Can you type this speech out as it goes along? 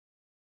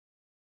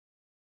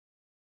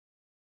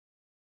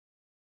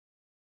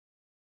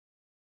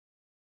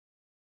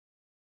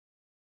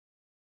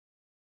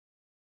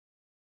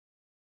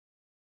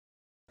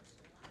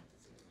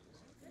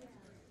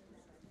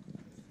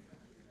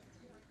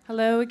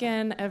Hello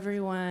again,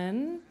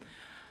 everyone.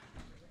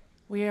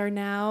 We are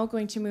now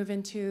going to move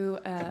into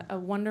a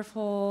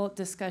wonderful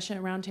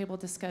discussion, roundtable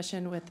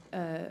discussion with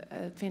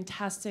a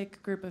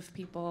fantastic group of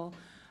people.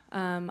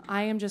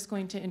 I am just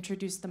going to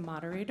introduce the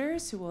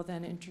moderators, who will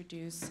then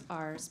introduce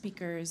our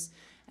speakers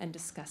and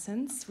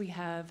discussants. We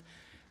have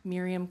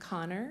Miriam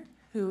Connor,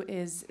 who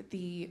is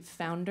the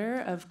founder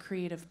of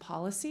Creative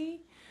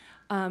Policy,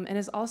 and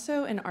is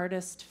also an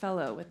artist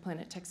fellow with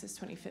Planet Texas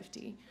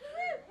 2050.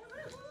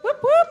 Whoop,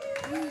 whoop.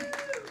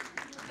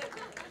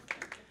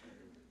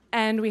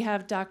 And we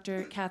have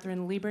Dr.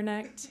 Katherine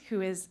Lieberknecht,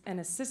 who is an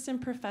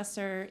assistant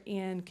professor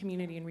in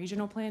community and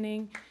regional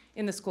planning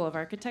in the School of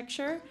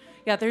Architecture.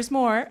 Yeah, there's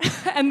more.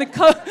 and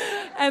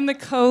the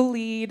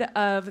co-lead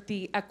of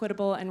the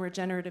Equitable and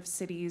Regenerative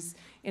Cities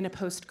in a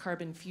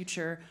Post-Carbon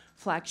Future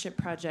flagship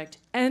project,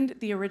 and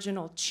the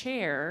original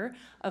chair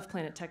of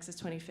Planet Texas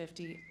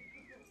 2050.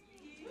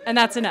 And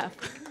that's enough.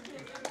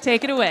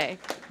 Take it away.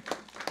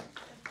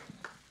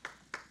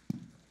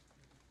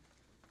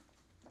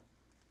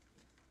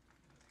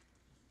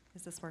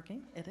 Is this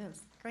working? It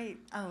is. Great.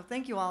 Oh,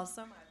 thank you all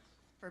so much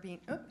for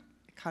being,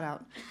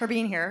 for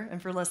being here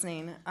and for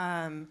listening.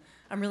 I'm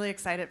really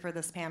excited for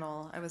this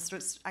panel. I was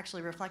just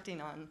actually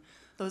reflecting on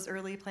those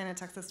early Planet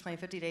Texas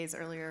 2050 days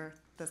earlier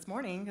this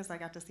morning because I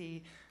got to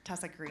see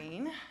Tessa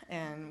Green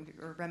and we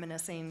were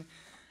reminiscing.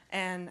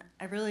 And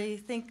I really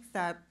think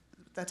that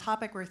the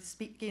topic we're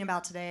speaking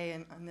about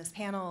today on this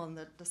panel and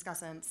the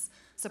discussants,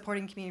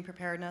 supporting community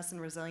preparedness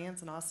and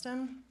resilience in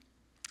Austin,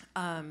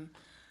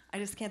 I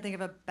just can't think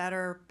of a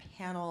better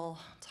panel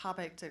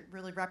topic to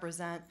really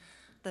represent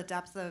the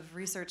depth of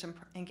research and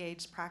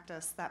engaged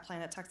practice that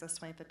Planet Texas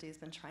 2050 has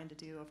been trying to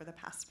do over the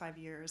past 5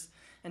 years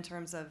in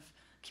terms of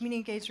community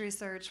engaged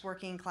research,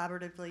 working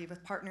collaboratively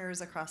with partners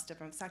across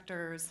different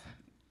sectors,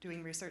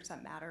 doing research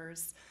that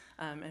matters,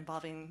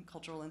 involving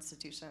cultural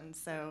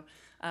institutions. So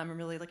I'm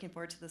really looking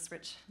forward to this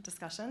rich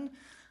discussion.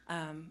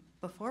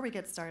 Before we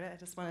get started, I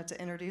just wanted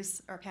to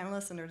introduce our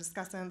panelists and our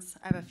discussants.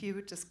 I have a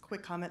few just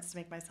quick comments to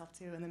make myself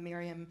too, and then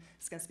Miriam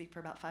is going to speak for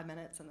about 5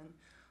 minutes, and then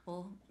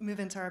we'll move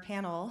into our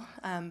panel.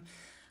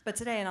 But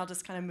today, and I'll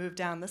just kind of move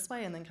down this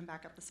way and then come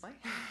back up this way.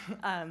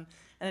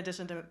 In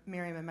addition to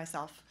Miriam and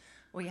myself,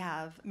 we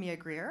have Mia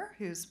Greer,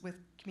 who's with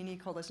Community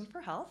Coalition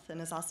for Health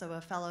and is also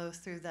a fellow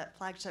through that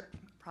flagship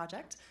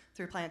project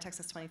through Planet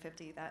Texas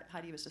 2050 that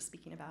Heidi was just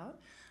speaking about.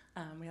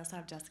 We also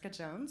have Jessica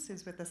Jones,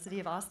 who's with the City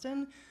of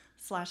Austin,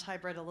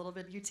 /hybrid a little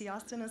bit UT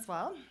Austin as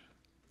well,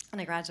 and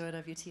a graduate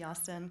of UT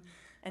Austin,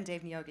 and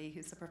Dave Niyogi,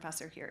 who's a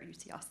professor here at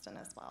UT Austin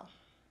as well.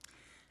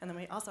 And then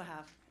we also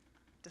have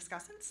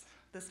discussants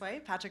this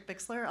way, Patrick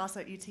Bixler, also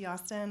at UT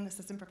Austin,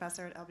 assistant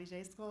professor at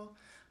LBJ School,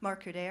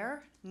 Marc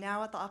Coudert,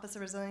 now at the Office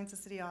of Resilience of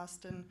City of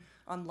Austin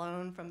on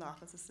loan from the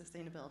Office of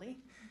Sustainability,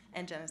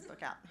 and Janis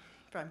Bookout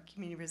from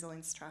Community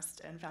Resilience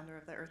Trust and founder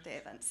of the Earth Day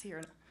events here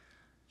in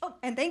Oh,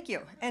 and thank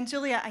you. And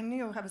Julia, I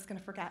knew I was going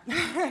to forget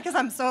because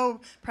I'm so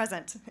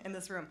present in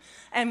this room.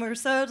 And we're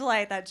so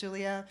delighted that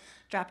Julia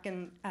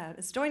Drapkin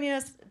is joining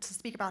us to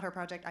speak about her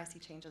project,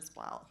 ISeeChange, as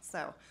well.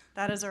 So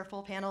that is our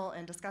full panel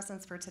and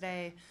discussants for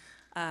today.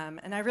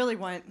 And I really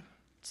want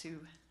to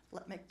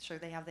make sure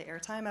they have the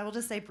airtime. I will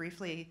just say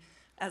briefly,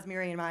 as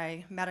Miriam and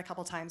I met a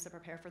couple times to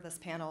prepare for this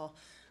panel,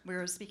 we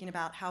were speaking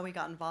about how we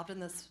got involved in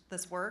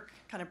this work,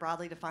 kind of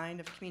broadly defined,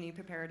 of community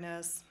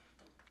preparedness,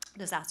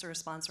 disaster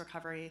response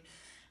recovery.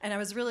 And I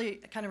was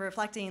really kind of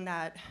reflecting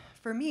that,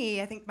 for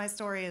me, I think my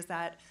story is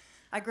that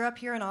I grew up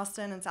here in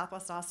Austin, in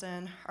Southwest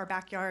Austin. Our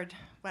backyard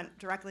went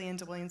directly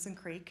into Williamson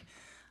Creek.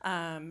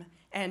 And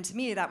to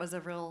me, that was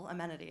a real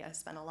amenity. I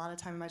spent a lot of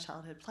time in my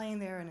childhood playing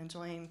there and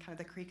enjoying kind of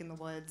the creek in the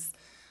woods.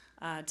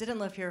 Didn't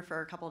live here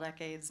for a couple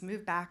decades,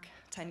 moved back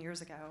 10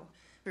 years ago.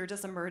 We were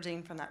just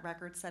emerging from that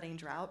record-setting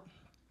drought.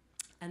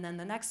 And then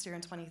the next year,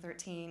 in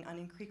 2013,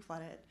 Onion Creek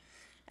flooded,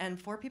 and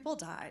 4 people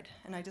died.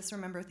 And I just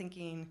remember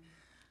thinking,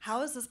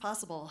 how is this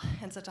possible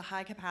in such a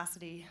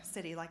high-capacity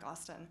city like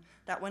Austin,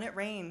 that when it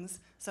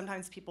rains,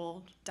 sometimes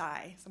people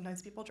die,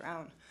 sometimes people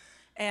drown?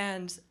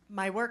 And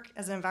my work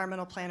as an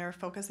environmental planner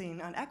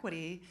focusing on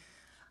equity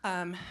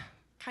kind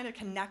of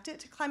connected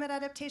to climate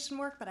adaptation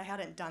work, but I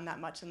hadn't done that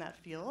much in that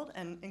field,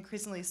 and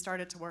increasingly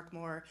started to work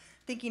more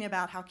thinking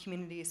about how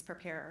communities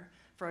prepare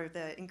for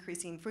the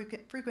increasing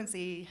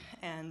frequency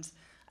and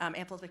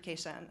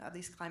amplification of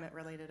these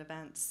climate-related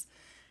events.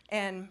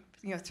 And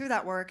through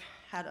that work,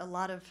 had a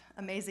lot of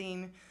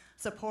amazing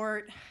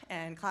support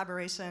and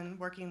collaboration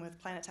working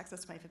with Planet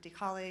Texas 2050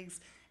 colleagues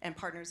and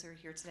partners who are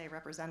here today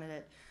represented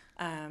it.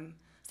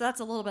 So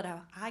that's a little bit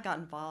how I got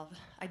involved.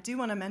 I do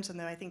want to mention,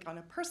 though, I think on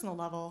a personal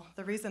level,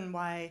 the reason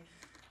why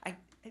I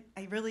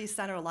really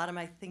center a lot of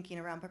my thinking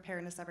around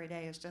preparedness every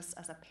day is just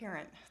as a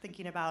parent,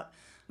 thinking about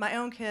my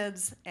own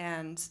kids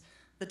and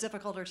the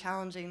difficult or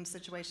challenging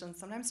situations,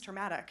 sometimes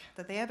traumatic,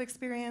 that they have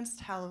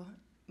experienced, how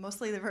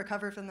mostly they've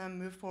recovered from them,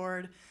 moved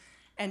forward,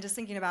 and just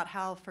thinking about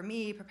how, for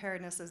me,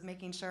 preparedness is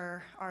making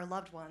sure our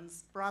loved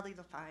ones, broadly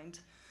defined,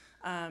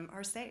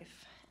 are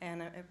safe.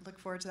 And I look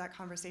forward to that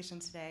conversation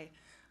today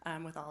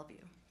with all of you.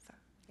 So,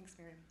 thanks,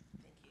 Miriam.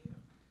 Thank you.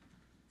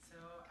 So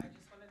I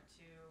just wanted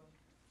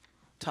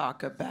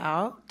talk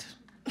about.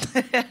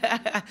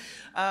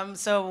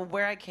 So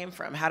where I came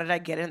from, how did I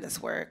get in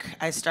this work?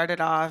 I started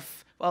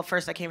off, well,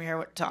 first I came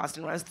here to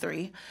Austin when I was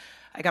 3.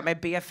 I got my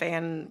BFA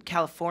in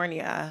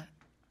California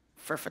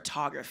for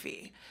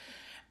photography.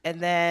 And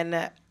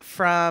then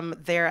from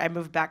there, I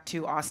moved back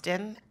to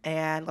Austin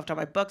and left all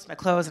my books, my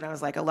clothes, and I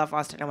was like, I love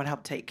Austin. I want to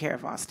help take care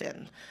of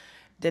Austin.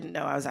 Didn't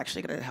know I was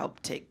actually going to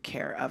help take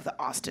care of the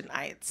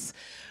Austinites.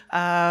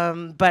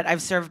 But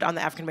I've served on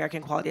the African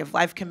American Quality of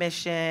Life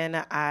Commission.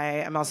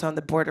 I am also on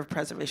the Board of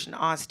Preservation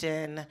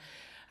Austin.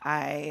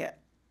 I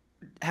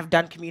have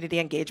done community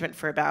engagement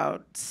for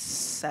about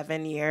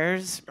 7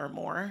 years or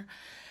more.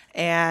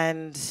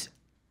 And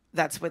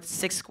that's with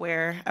Six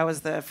Square. I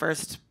was the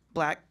first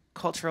Black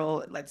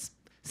cultural,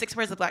 Six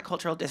Square is the Black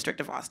Cultural District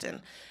of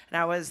Austin. And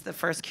I was the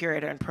first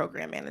curator and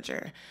program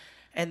manager.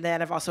 And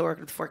then I've also worked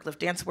with Forklift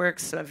Dance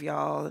Works. Some of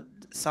y'all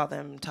saw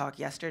them talk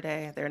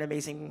yesterday. They're an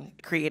amazing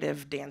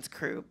creative dance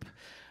group.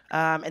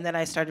 And then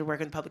I started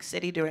working with Public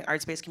City doing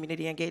arts-based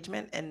community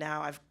engagement, and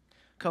now I've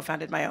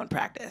co-founded my own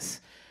practice.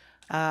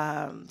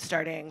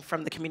 Starting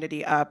from the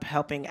community up,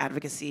 helping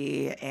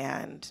advocacy,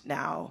 and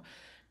now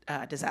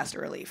disaster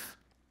relief,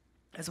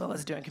 as well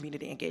as doing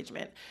community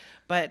engagement.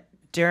 But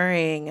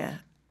during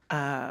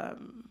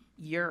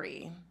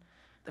Uri,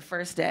 the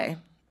first day,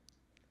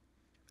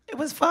 it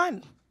was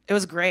fun. It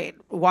was great.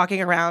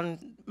 Walking around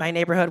my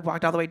neighborhood,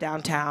 walked all the way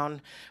downtown.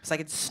 It was like,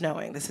 it's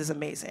snowing. This is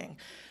amazing.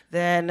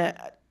 Then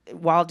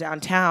while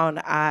downtown,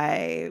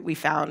 we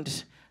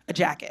found a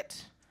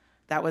jacket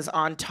that was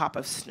on top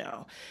of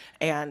snow.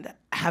 And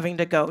having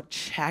to go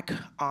check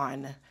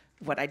on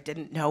what I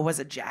didn't know was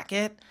a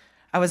jacket,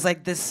 I was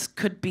like, this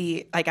could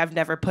be, like, I've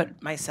never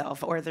put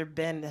myself or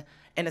been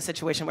in a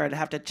situation where I'd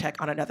have to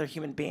check on another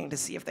human being to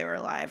see if they were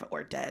alive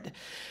or dead.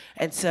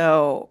 And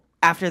so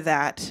after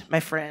that, my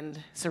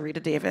friend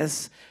Sarita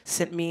Davis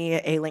sent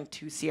me a link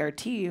to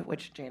CRT,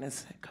 which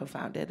Janis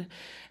co-founded.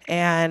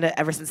 And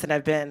ever since then,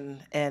 I've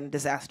been in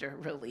disaster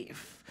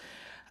relief.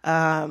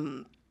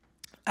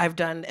 I've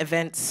done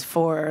events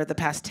for the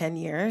past 10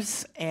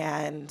 years,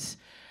 and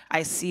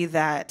I see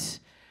that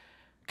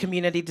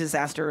community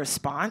disaster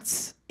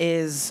response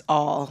is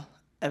all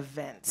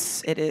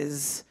events. It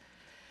is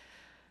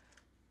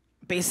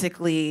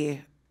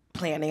basically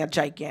planning a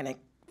gigantic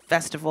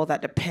festival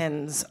that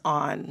depends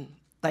on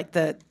but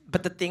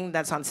the thing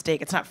that's on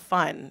stake, it's not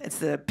fun, it's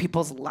the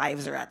people's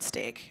lives are at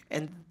stake.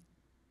 And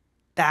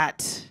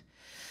that's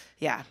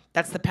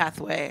the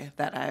pathway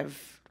that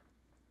I've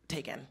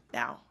taken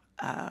now.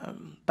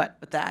 But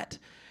with that,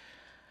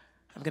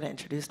 I'm gonna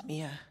introduce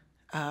Mia,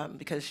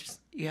 because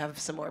you have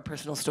some more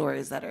personal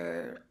stories that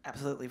are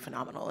absolutely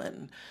phenomenal,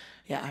 and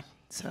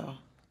so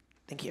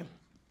thank you.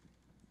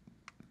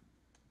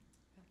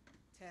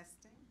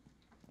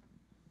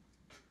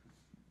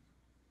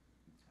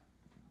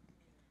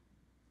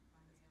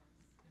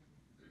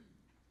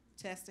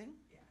 Testing?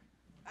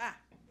 Yeah.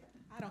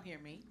 I don't hear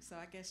me, so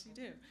I guess you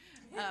do.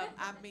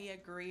 I'm Mia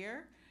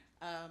Greer.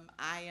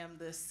 I am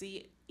the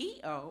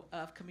CEO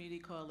of Community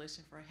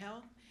Coalition for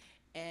Health,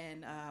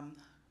 and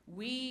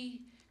we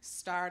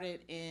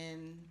started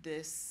in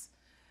this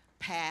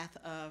path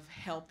of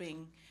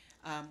helping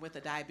with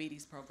the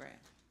diabetes program.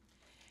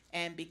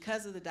 And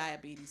because of the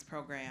diabetes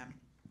program,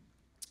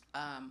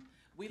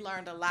 we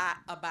learned a lot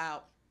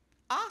about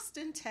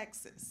Austin,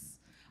 Texas.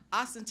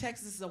 Austin,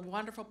 Texas is a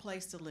wonderful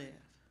place to live.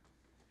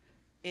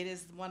 It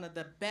is one of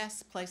the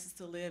best places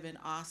to live in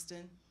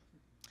Austin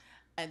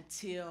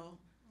until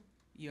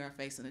you are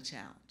facing a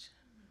challenge.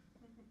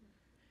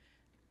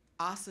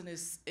 Austin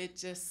it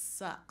just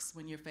sucks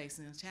when you're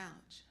facing a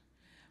challenge.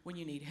 When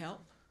you need help,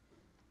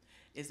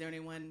 is there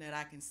anyone that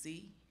I can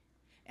see?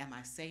 Am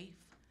I safe?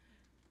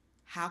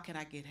 How can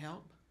I get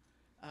help?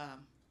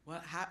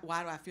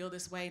 Why do I feel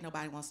this way?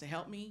 Nobody wants to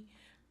help me.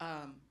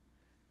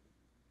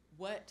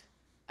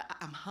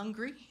 I'm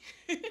hungry.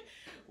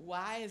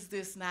 Why is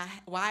this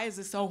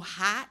so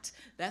hot?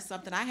 That's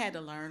something I had to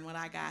learn when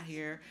I got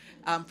here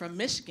from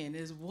Michigan,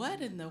 is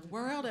what in the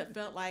world? It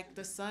felt like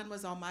the sun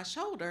was on my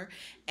shoulder,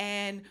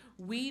 and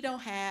we don't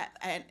have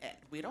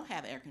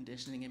air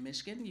conditioning in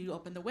Michigan. You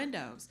open the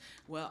windows.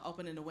 Well,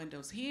 opening the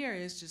windows here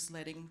is just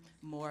letting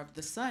more of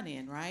the sun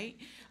in, right?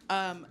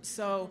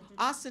 So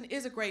Austin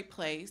is a great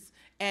place,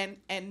 and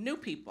new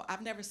people.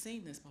 I've never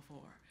seen this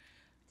before.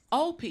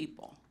 Old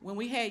people. When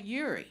we had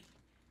Uri,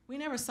 we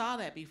never saw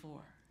that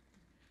before.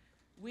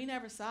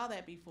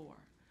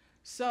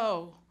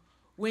 So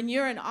when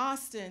you're in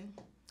Austin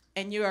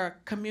and you're a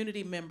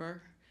community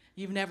member,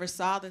 you've never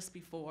saw this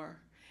before,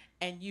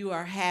 and you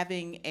are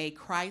having a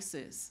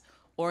crisis,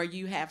 or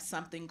you have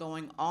something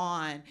going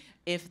on,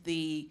 if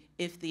the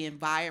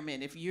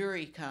environment, if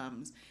Uri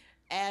comes,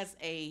 as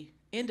a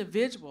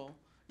individual,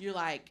 you're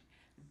like,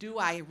 do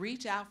I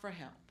reach out for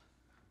help?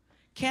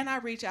 Can I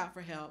reach out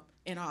for help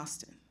in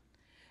Austin?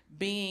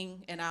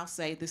 Being, and I'll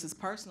say this is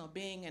personal,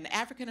 being an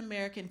African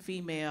American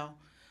female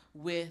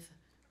with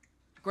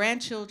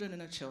grandchildren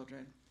and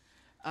children,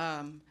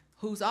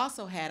 who's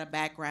also had a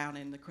background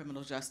in the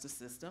criminal justice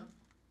system,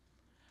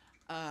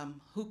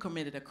 who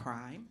committed a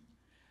crime,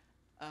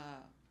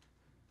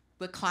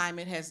 the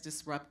climate has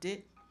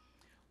disrupted.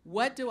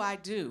 What do?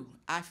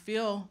 I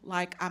feel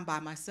like I'm by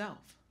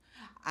myself.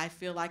 I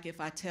feel like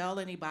if I tell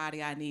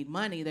anybody I need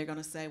money, they're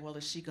gonna say, well,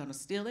 is she gonna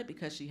steal it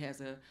because she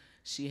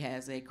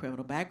has a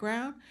criminal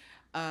background?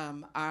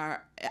 I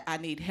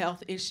need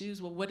health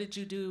issues. Well, what did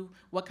you do?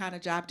 What kind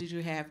of job do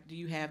you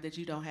have that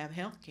you don't have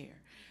health care?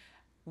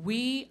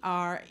 We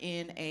are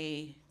in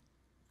a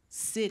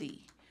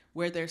city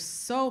where there's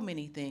so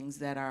many things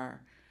that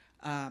are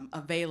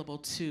available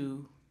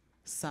to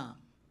some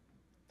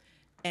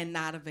and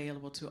not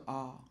available to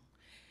all,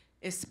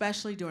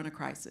 especially during a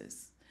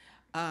crisis.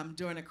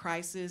 During a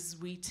crisis,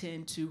 we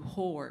tend to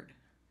hoard,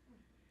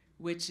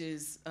 which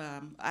is,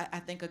 I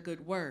think, a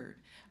good word.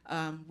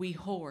 We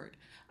hoard.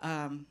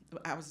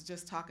 I was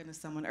just talking to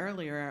someone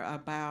earlier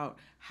about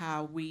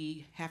how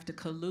we have to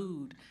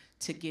collude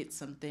to get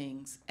some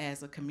things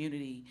as a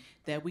community,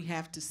 that we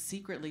have to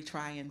secretly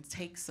try and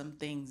take some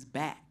things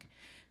back,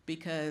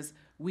 because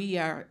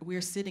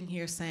we're sitting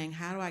here saying,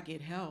 how do I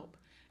get help?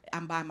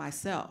 I'm by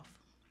myself.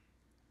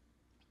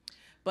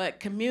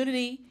 But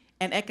community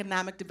and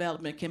economic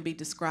development can be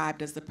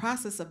described as the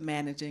process of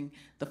managing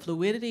the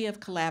fluidity of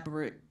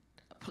collaborative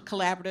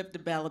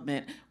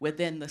development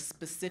within the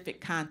specific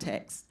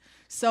context.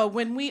 So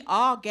when we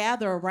all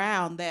gather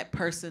around that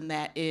person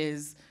that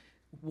is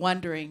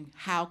wondering,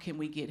 how can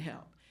we get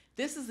help?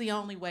 This is the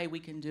only way we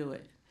can do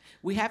it.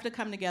 We have to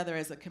come together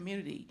as a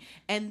community.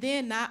 And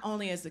then not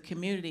only as a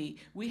community,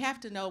 we have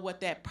to know what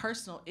that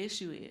personal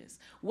issue is.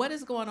 What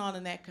is going on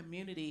in that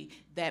community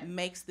that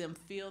makes them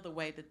feel the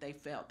way that they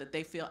felt, that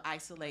they feel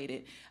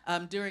isolated?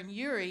 During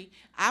Uri,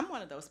 I'm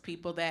one of those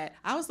people that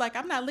I was like,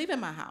 I'm not leaving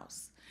my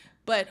house.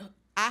 But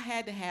I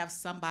had to have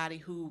somebody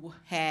who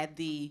had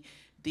the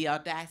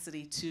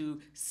audacity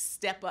to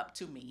step up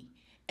to me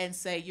and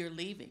say, you're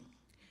leaving.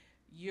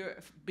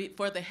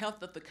 For the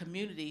health of the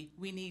community,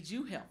 we need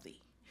you healthy.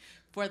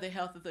 For the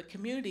health of the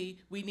community,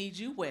 we need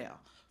you well.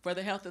 For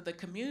the health of the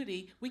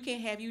community, we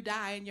can't have you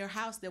die in your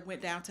house that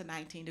went down to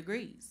 19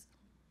 degrees.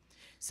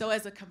 So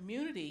as a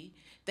community,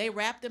 they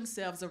wrapped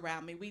themselves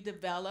around me. We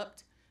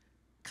developed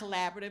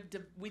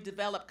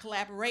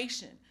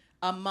collaboration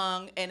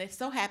among, and it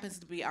so happens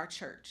to be our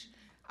church.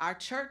 Our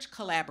church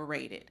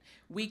collaborated.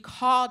 We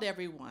called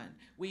everyone.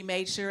 We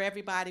made sure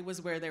everybody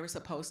was where they were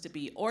supposed to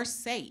be or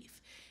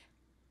safe.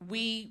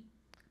 We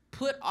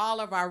put all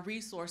of our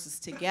resources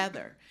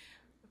together.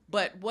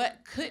 But what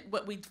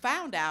we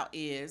found out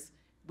is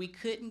we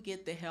couldn't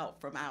get the help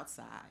from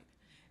outside.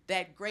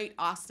 That great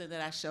Austin that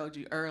I showed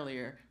you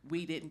earlier,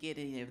 we didn't get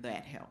any of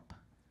that help,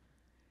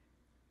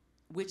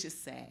 which is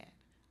sad.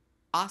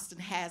 Austin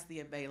has the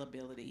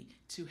availability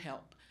to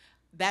help.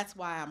 That's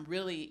why I'm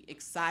really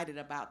excited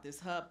about this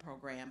hub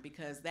program,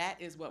 because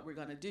that is what we're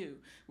going to do.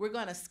 We're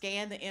going to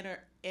scan the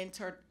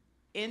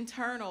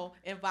internal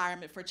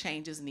environment for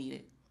changes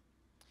needed.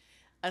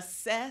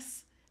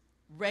 Assess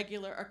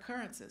regular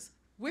occurrences.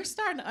 We're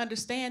starting to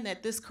understand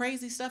that this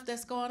crazy stuff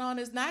that's going on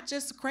is not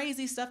just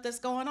crazy stuff that's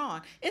going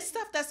on. It's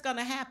stuff that's going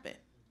to happen.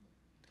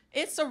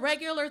 It's a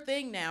regular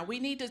thing now. We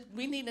need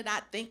to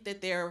not think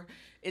that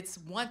it's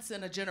once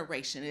in a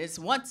generation. It's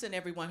once in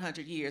every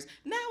 100 years.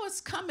 Now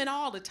it's coming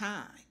all the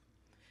time.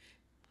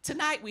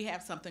 Tonight we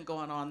have something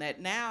going on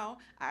that now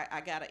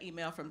I got an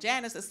email from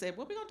Janis that said,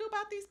 what are we going to do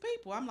about these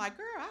people? I'm like,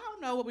 girl, I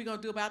don't know what we're going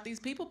to do about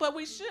these people, but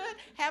we should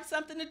have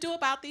something to do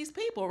about these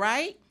people,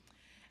 right?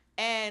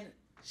 And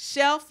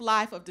shelf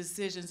life of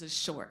decisions is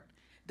short.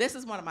 This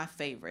is one of my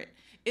favorite.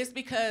 It's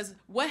because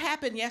what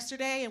happened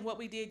yesterday and what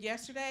we did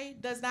yesterday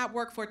does not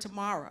work for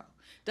tomorrow.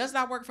 Does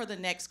not work for the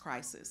next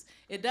crisis.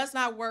 It does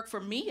not work for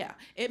Mia.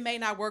 It may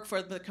not work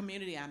for the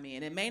community I'm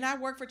in. It may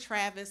not work for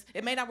Travis.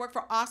 It may not work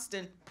for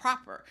Austin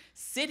proper,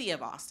 city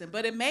of Austin,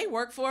 but it may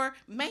work for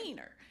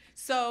Maynard.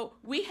 So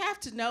we have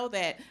to know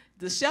that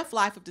the shelf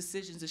life of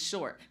decisions is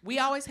short. We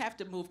always have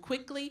to move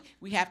quickly.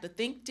 We have to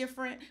think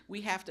different.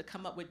 We have to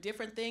come up with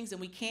different things, and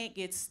we can't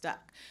get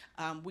stuck.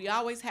 We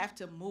always have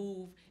to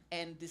move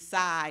and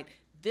decide,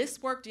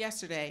 this worked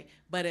yesterday,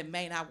 but it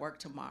may not work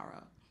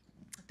tomorrow.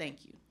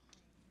 Thank you.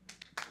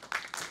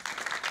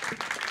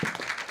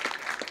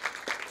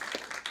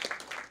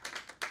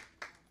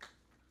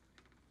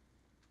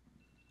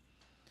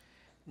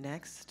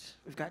 Next,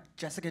 we've got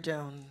Jessica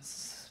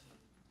Jones.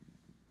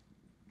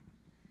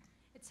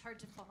 It's hard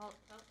to follow.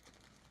 Oh,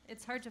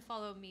 it's hard to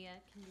follow Mia.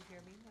 Can you hear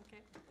me?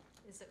 Okay.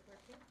 Is it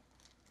working?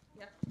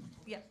 Yep.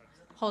 Yep.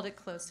 Hold it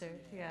closer.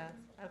 Yeah.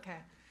 Okay.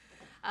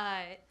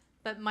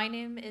 But my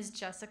name is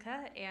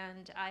Jessica,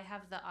 and I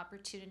have the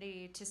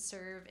opportunity to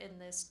serve in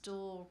this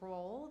dual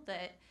role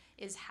that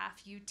is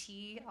half UT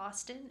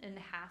Austin and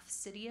half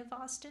City of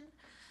Austin.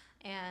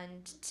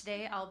 And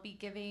today I'll be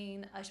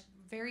giving a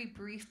very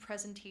brief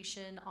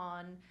presentation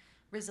on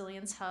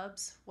resilience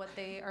hubs, what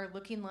they are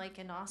looking like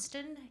in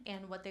Austin,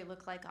 and what they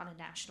look like on a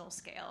national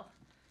scale.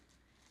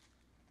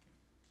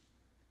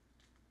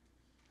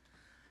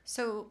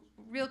 So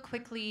real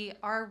quickly,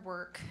 our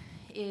work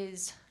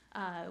is,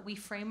 we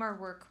frame our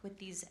work with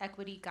these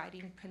equity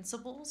guiding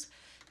principles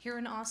here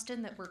in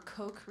Austin that were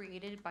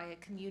co-created by a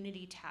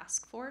community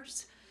task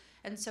force.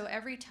 And so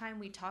every time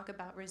we talk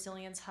about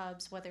resilience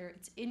hubs, whether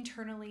it's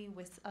internally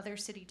with other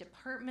city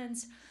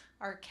departments,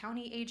 our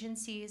county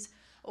agencies,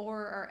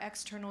 or our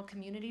external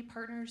community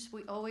partners,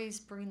 we always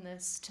bring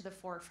this to the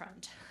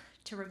forefront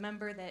to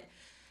remember that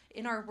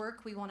in our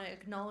work, we want to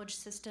acknowledge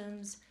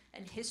systems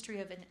and history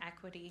of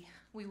inequity.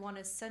 We want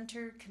to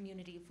center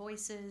community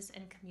voices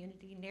and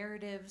community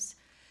narratives.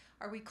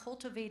 Are we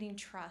cultivating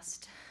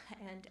trust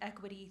and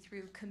equity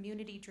through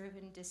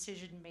community-driven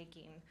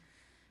decision-making?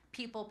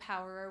 People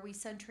power, are we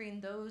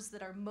centering those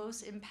that are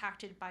most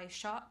impacted by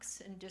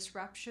shocks and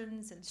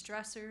disruptions and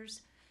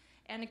stressors?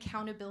 And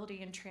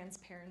accountability and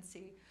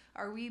transparency.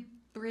 Are we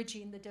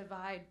bridging the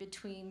divide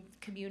between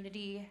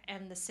community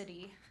and the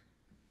city?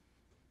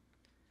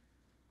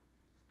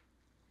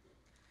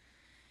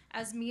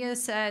 As Mia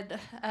said,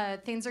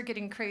 things are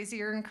getting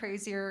crazier and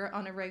crazier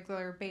on a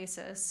regular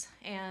basis,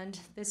 and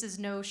this is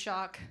no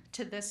shock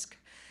to this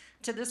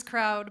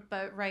crowd,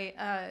 but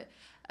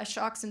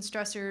shocks and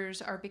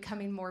stressors are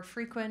becoming more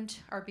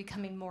frequent, are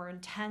becoming more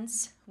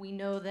intense. We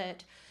know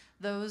that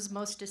those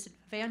most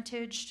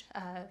disadvantaged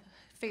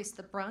face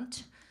the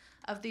brunt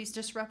of these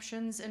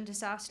disruptions and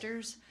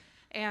disasters.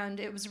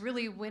 And it was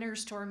really Winter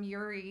Storm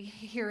Uri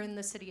here in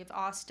the city of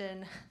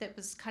Austin that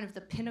was kind of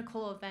the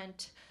pinnacle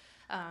event,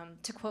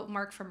 to quote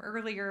Marc from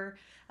earlier,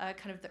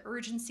 kind of the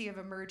urgency of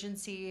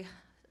emergency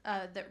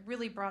that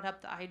really brought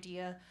up the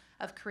idea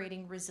of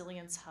creating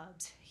resilience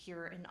hubs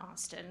here in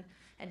Austin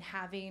and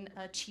having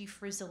a chief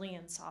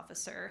resilience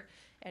officer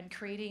and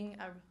creating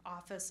an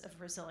office of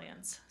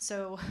resilience.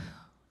 So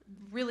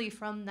really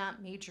from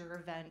that major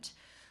event,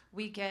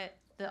 we get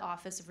the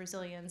Office of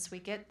Resilience, we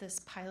get this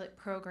pilot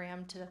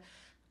program to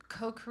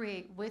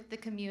co-create with the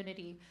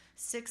community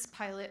 6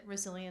 pilot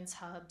resilience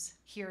hubs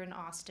here in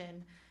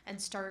Austin and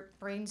start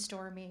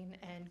brainstorming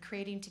and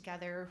creating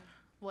together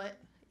what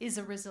is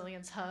a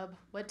resilience hub,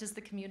 what does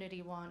the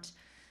community want,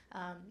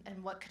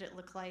 and what could it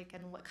look like,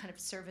 and what kind of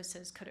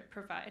services could it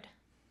provide.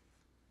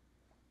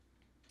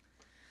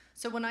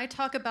 So when I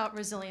talk about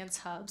resilience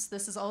hubs,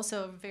 this is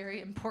also a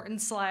very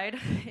important slide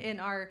in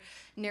our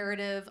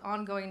narrative,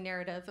 ongoing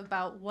narrative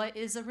about what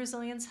is a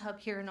resilience hub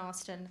here in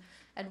Austin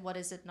and what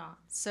is it not.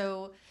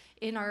 So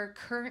in our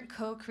current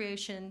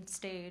co-creation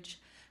stage,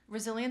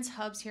 resilience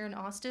hubs here in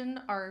Austin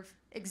are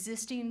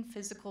existing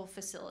physical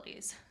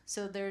facilities.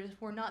 So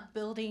we're not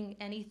building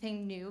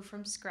anything new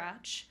from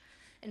scratch.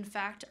 In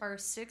fact, our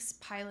 6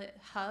 pilot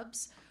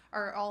hubs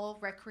are all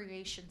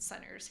recreation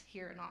centers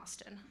here in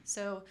Austin.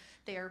 So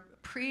they're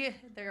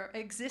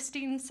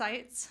existing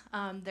sites,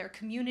 they're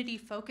community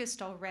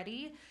focused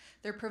already,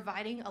 they're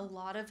providing a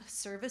lot of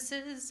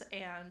services,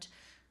 and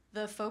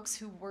the folks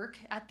who work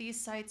at these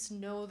sites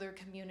know their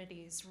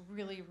communities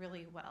really,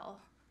 really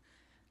well.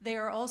 They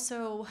are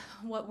also,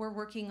 what we're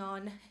working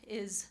on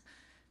is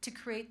to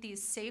create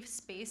these safe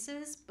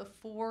spaces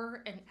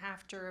before and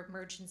after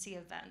emergency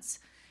events.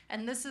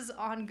 And this is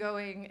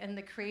ongoing in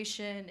the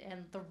creation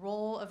and the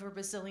role of a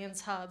resilience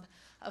hub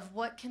of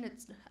what can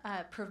it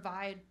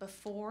provide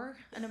before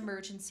an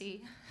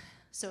emergency.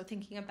 So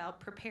thinking about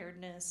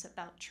preparedness,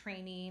 about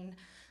training,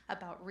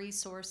 about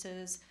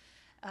resources.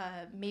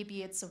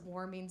 Maybe it's a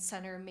warming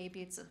center,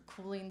 maybe it's a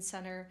cooling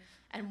center,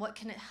 and what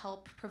can it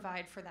help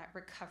provide for that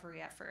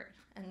recovery effort?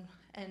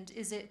 And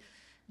is it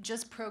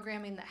just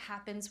programming that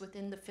happens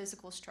within the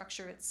physical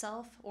structure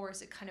itself, or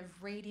is it kind of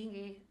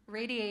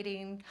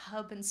radiating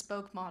hub and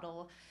spoke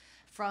model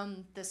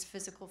from this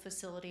physical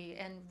facility?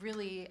 And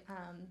really,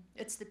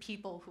 it's the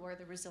people who are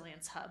the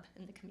resilience hub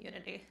in the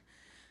community.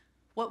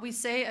 What we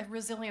say a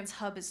resilience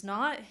hub is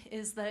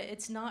that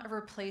it's not a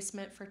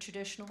replacement for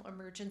traditional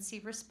emergency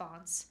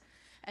response,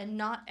 and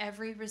not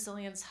every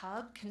resilience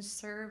hub can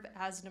serve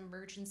as an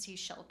emergency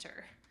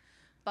shelter.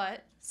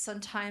 But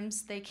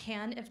sometimes they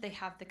can if they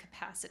have the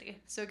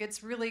capacity. So it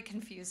gets really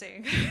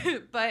confusing.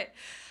 But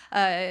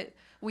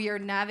we are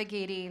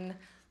navigating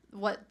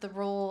what the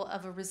role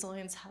of a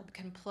resilience hub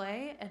can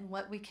play and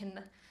what we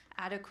can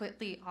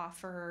adequately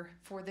offer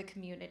for the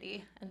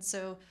community. And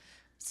so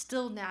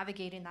still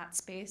navigating that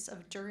space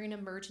of during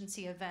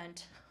emergency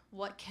event,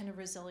 what can a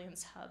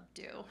resilience hub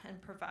do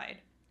and provide?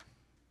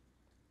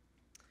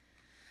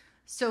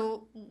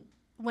 So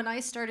when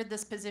I started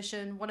this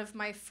position, one of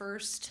my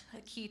first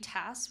key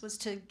tasks was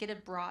to get a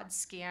broad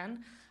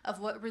scan of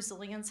what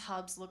resilience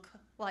hubs look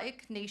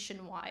like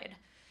nationwide.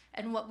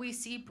 And what we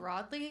see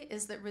broadly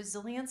is that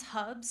resilience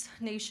hubs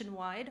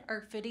nationwide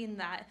are fitting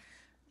that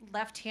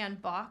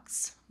left-hand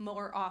box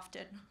more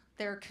often.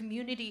 They're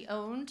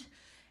community-owned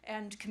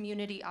and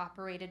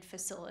community-operated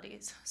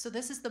facilities. So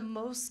this is the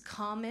most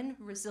common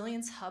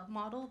resilience hub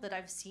model that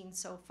I've seen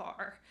so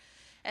far.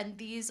 And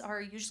these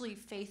are usually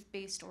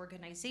faith-based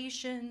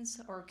organizations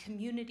or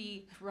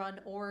community-run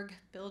org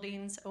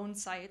buildings, own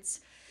sites.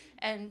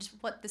 And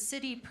what the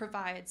city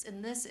provides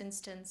in this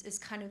instance is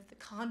kind of the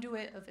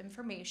conduit of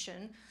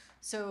information.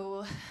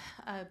 So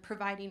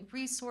providing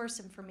resource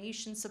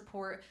information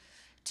support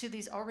to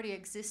these already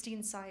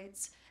existing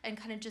sites and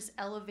kind of just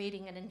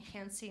elevating and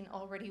enhancing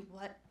already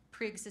what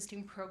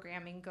pre-existing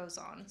programming goes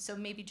on. So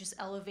maybe just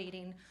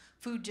elevating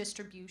food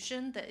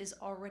distribution that is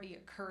already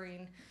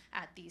occurring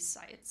at these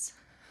sites.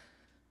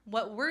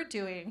 What we're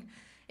doing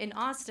in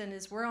Austin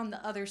is we're on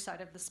the other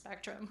side of the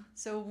spectrum.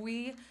 So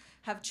we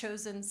have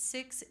chosen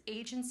 6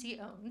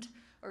 agency-owned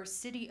or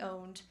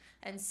city-owned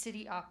and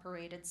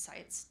city-operated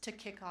sites to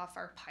kick off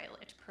our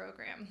pilot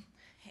program.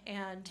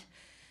 And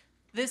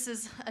this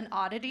is an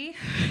oddity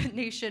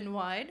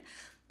nationwide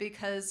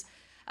because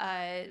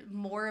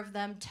more of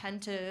them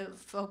tend to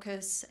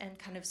focus and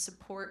kind of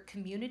support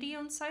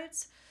community-owned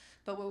sites.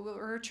 But what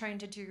we're trying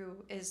to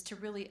do is to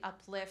really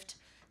uplift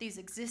these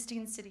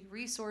existing city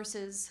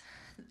resources,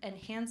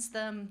 enhance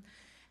them,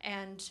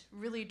 and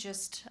really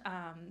just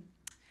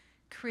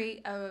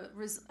create a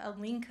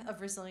link of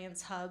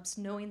resilience hubs,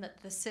 knowing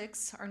that the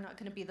 6 are not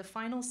going to be the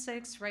final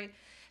 6, right?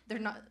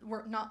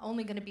 We're not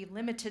only going to be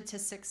limited to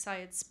 6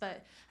 sites,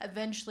 but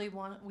eventually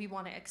we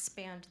want to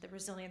expand the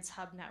resilience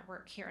hub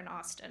network here in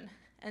Austin.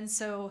 And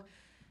so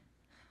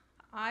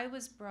I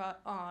was brought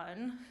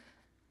on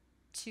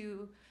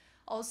to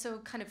also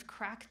kind of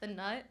crack the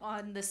nut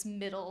on this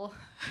middle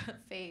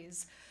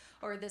phase,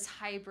 or this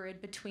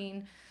hybrid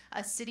between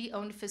a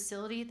city-owned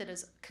facility that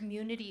is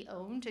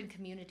community-owned and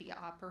community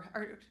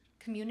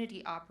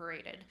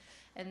operated,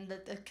 and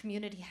that the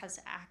community has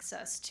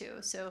access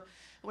to. So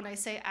when I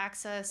say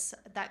access,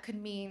 that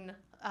could mean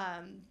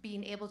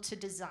being able to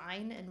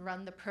design and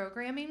run the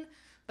programming,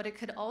 but it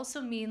could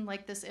also mean,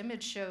 like this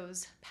image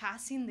shows,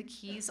 passing the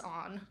keys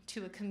on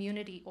to a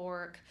community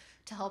org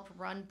to help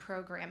run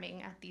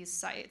programming at these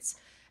sites.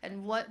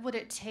 And what would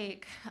it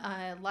take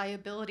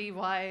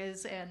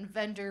liability-wise and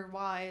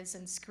vendor-wise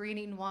and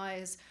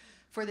screening-wise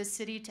for the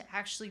city to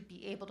actually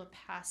be able to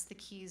pass the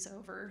keys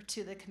over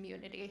to the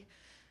community?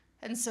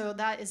 And so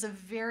that is a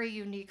very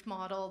unique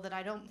model that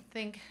I don't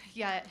think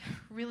yet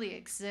really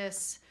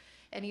exists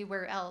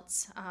anywhere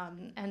else.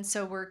 And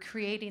so we're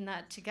creating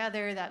that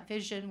together, that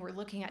vision. We're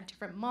looking at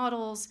different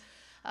models,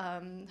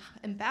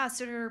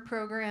 ambassador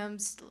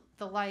programs,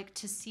 the like,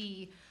 to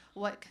see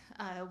what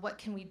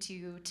can we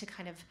do to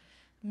kind of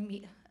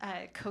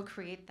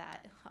co-create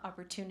that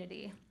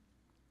opportunity.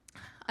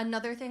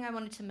 Another thing I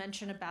wanted to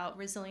mention about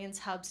resilience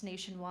hubs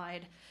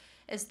nationwide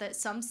is that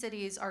some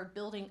cities are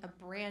building a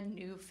brand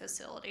new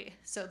facility.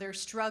 So they're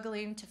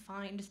struggling to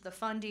find the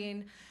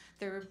funding,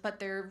 but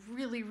they're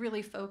really,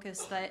 really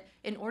focused that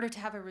in order to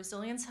have a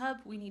resilience hub,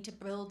 we need to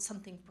build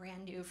something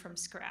brand new from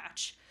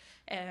scratch.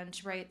 And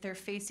they're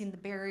facing the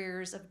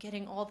barriers of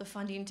getting all the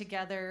funding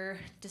together,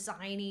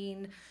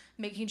 designing,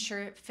 making sure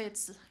it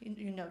fits,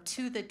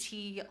 to the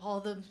T,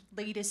 all the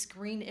latest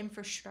green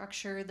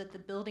infrastructure, that the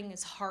building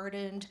is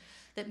hardened,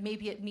 that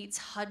maybe it meets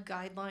HUD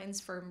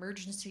guidelines for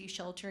emergency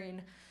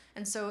sheltering.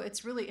 And so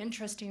it's really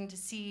interesting to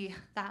see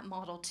that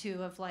model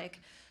too of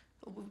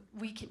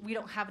we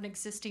don't have an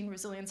existing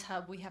resilience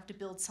hub, we have to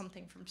build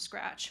something from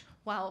scratch.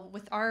 While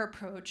with our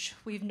approach,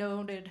 we've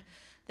noted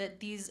that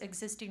these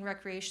existing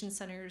recreation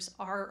centers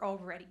are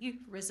already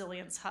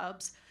resilience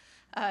hubs,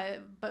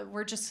 but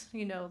we're just,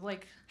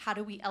 how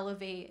do we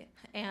elevate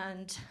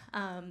and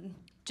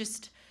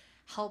just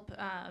help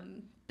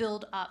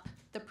build up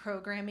the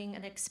programming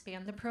and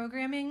expand the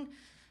programming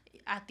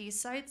at these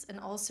sites, and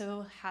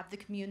also have the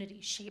community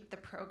shape the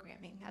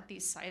programming at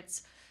these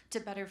sites to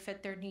better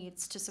fit their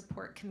needs to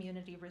support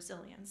community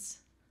resilience.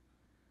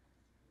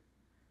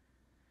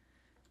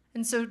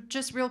 And so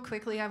just real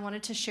quickly, I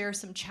wanted to share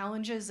some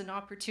challenges and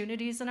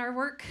opportunities in our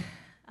work.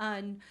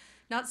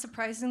 Not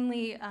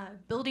surprisingly,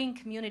 building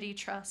community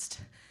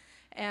trust,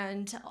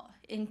 and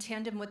in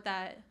tandem with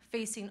that,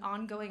 facing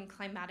ongoing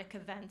climatic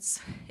events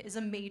is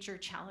a major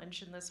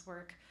challenge in this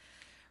work,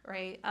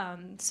 right?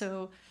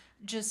 So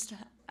just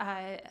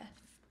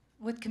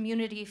with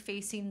community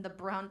facing the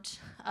brunt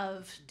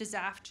of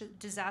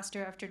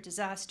disaster after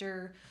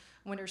disaster,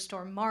 Winter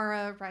Storm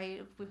Mara,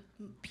 right?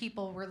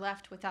 People were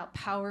left without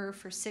power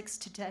for 6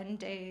 to 10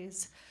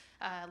 days,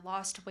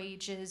 lost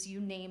wages, you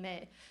name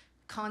it.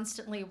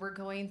 Constantly we're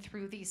going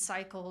through these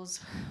cycles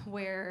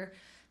where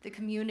the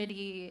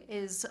community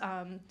is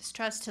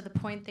stressed to the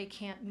point they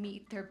can't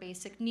meet their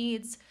basic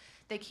needs.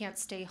 They can't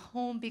stay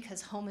home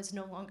because home is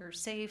no longer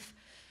safe.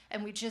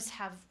 And we just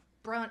have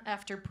brunt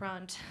after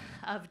brunt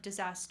of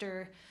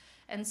disaster.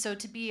 And so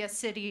to be a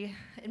city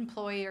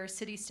employee or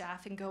city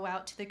staff and go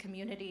out to the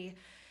community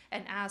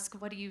and ask,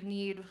 what do you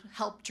need?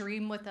 Help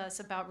dream with us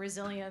about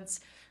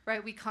resilience,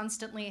 right? We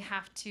constantly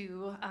have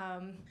to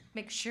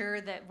make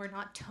sure that we're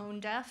not tone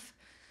deaf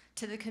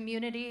to the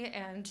community,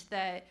 and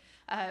that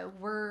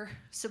we're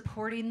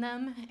supporting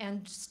them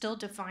and still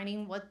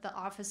defining what the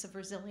Office of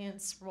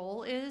Resilience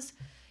role is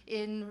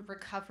in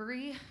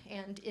recovery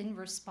and in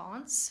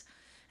response.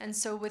 And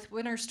so with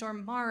Winter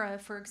Storm Mara,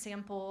 for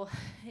example,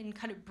 in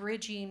kind of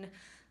bridging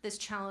this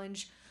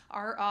challenge,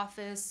 our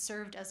office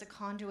served as a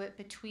conduit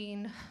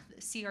between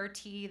the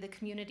CRT, the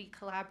Community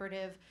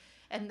Collaborative,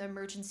 and the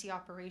Emergency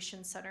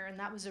Operations Center, and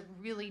that was a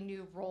really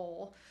new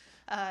role.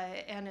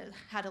 And it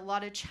had a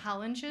lot of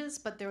challenges,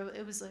 but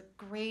it was a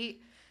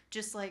great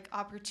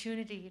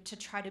opportunity to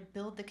try to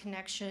build the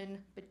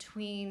connection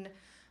between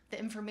the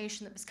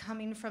information that was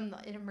coming from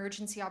the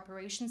Emergency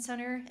Operations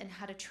Center and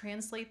how to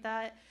translate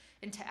that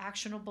into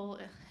actionable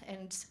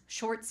and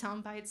short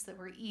sound bites that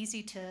were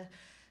easy to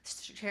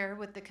share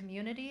with the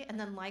community, and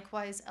then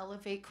likewise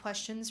elevate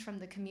questions from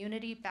the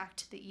community back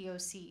to the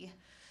EOC.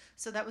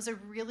 So that was a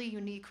really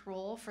unique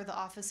role for the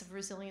Office of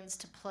Resilience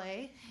to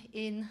play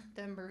in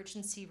the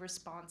emergency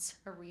response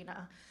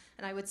arena.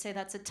 And I would say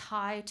that's a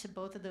tie to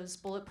both of those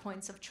bullet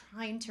points of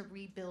trying to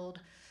rebuild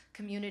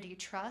community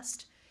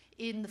trust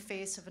in the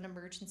face of an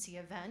emergency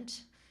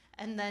event,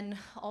 and then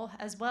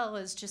as well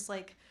as just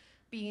like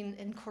being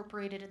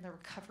incorporated in the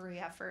recovery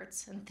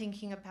efforts and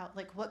thinking about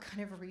like what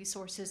kind of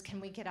resources can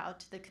we get out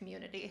to the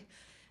community.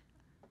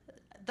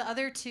 The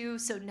other two,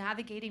 so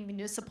navigating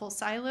municipal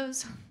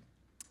silos,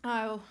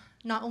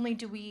 not only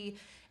do we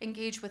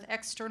engage with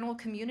external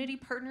community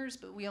partners,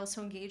 but we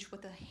also engage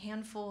with a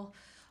handful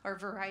or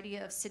variety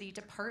of city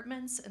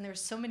departments, and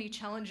there's so many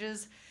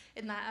challenges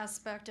in that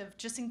aspect of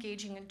just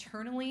engaging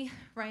internally,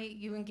 right?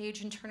 You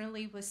engage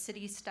internally with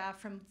city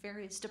staff from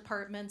various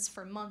departments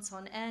for months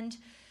on end,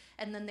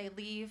 and then they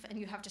leave, and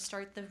you have to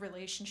start the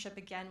relationship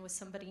again with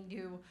somebody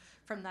new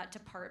from that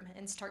department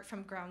and start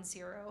from ground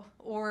zero.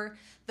 Or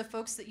the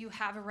folks that you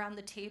have around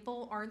the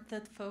table aren't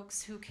the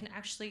folks who can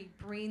actually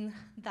bring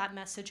that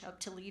message up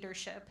to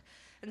leadership.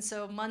 And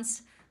so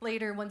months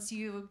later, once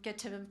you get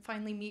to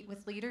finally meet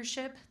with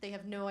leadership, they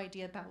have no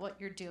idea about what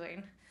you're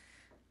doing.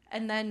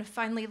 And then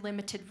finally,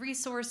 limited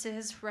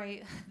resources,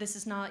 right? This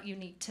is not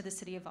unique to the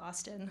city of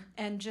Austin.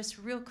 And just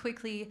real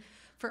quickly,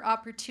 for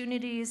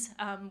opportunities,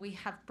 we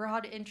have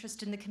broad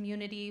interest in the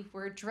community.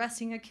 We're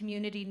addressing a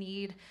community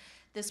need.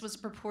 This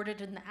was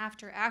reported in the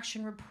after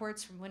action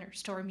reports from Winter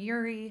Storm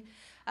Uri.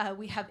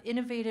 We have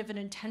innovative and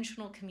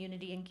intentional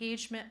community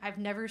engagement. I've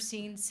never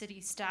seen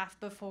city staff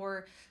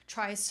before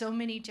try so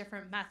many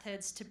different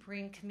methods to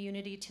bring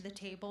community to the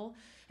table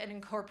and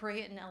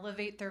incorporate and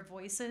elevate their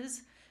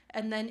voices.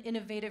 And then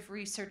innovative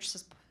research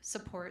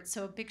support.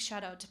 So a big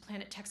shout out to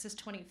Planet Texas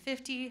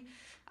 2050.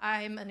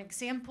 I'm an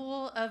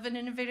example of an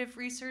innovative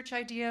research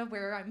idea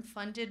where I'm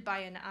funded by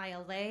an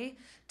ILA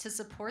to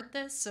support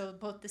this. So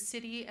both the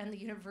city and the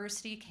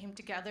university came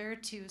together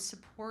to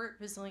support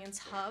Resilience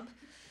Hub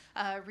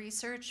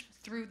research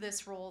through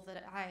this role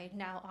that I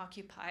now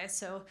occupy.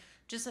 So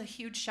just a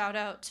huge shout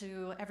out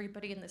to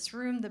everybody in this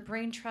room, the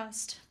Brain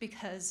Trust,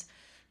 because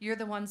you're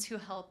the ones who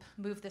help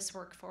move this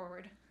work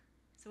forward.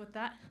 So with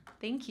that,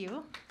 thank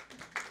you.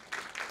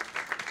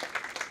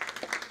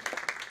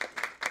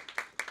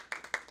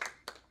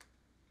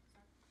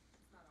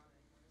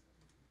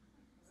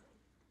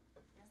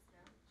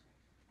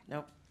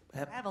 Nope.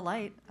 I have a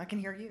light. I can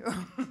hear you.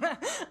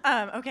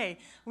 Okay,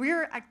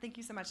 thank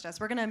you so much, Jess.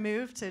 We're going to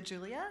move to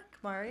Julia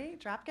Kumari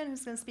Drapkin,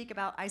 who's going to speak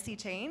about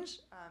ISeeChange,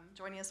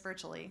 joining us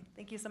virtually.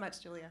 Thank you so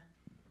much, Julia.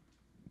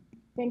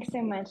 Thanks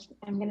so much.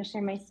 I'm going to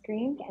share my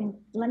screen, and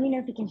let me know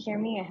if you can hear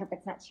me. I hope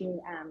it's not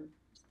too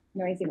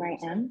noisy where I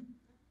am.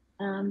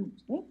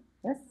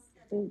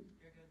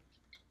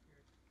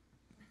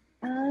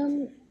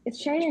 It's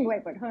sharing your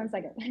whiteboard. Hold on a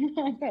second.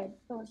 Good.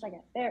 Hold on a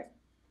second. There.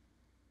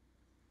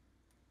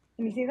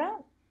 Can you see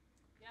that?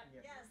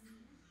 Yep. Yes.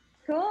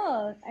 Cool.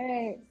 All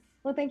right.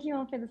 Well, thank you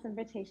all for this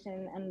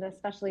invitation, and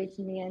especially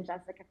to me and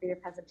Jessica for your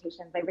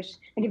presentations. I wish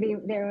I could be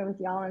there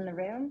with you all in the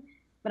room,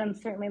 but I'm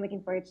certainly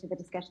looking forward to the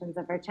discussions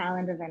of our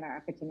challenges and our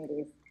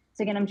opportunities.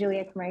 So again, I'm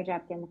Julia Kumari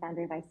Drapkin, the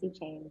founder of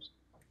ISeeChange.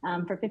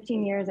 For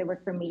 15 years, I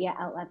worked for media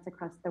outlets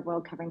across the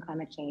world covering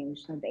climate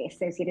change, so the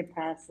Associated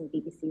Press and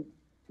BBC,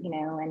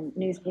 and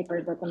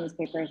newspapers, local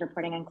newspapers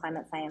reporting on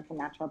climate science and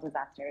natural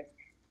disasters.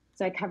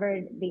 So I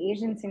covered the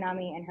Asian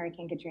tsunami and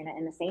Hurricane Katrina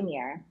in the same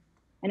year.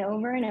 And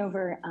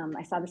over,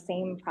 I saw the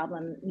same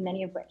problem,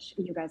 many of which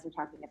you guys are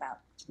talking about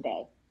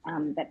today,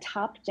 that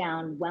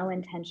top-down,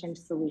 well-intentioned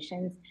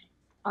solutions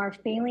are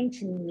failing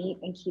to meet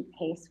and keep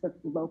pace with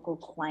local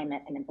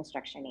climate and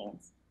infrastructure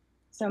needs.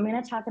 So I'm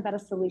going to talk about a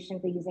solution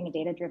for using a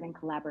data-driven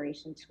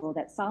collaboration tool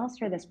that solves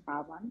for this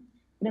problem,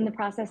 but in the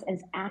process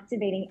is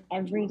activating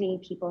everyday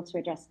people to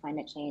address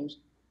climate change,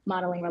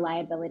 modeling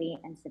reliability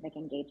and civic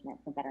engagement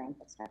for better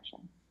infrastructure.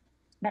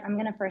 But I'm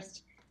going to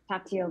first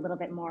talk to you a little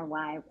bit more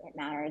why it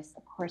matters.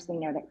 Of course, we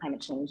know that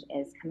climate change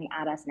is coming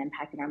at us and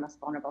impacting our most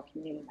vulnerable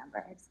community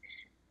members.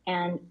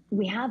 And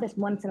we have this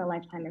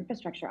once-in-a-lifetime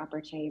infrastructure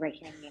opportunity right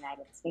here in the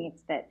United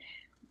States that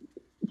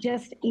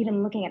just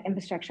even looking at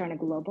infrastructure on a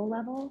global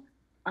level,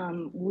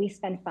 we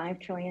spend $5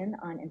 trillion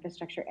on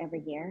infrastructure every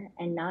year.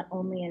 And not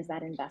only is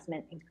that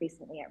investment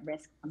increasingly at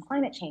risk from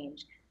climate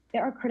change,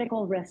 there are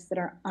critical risks that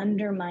are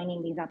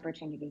undermining these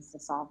opportunities to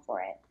solve for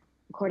it.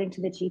 According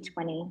to the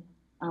G20,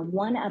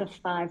 1 out of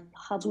 5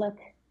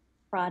 public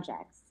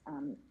projects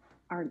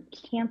are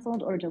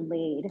canceled or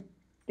delayed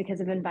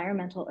because of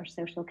environmental or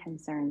social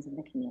concerns in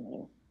the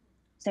community.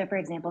 So for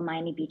example,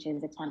 Miami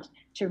Beach's attempt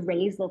to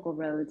raise local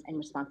roads in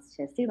response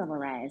to sea level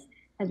rise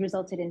has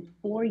resulted in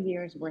 4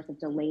 years worth of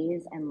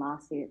delays and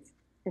lawsuits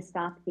to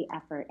stop the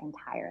effort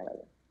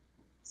entirely.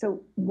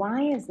 So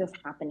why is this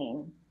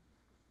happening?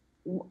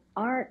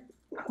 Our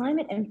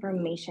climate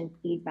information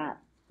feedback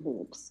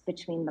loops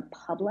between the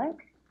public,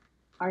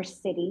 our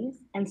cities,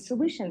 and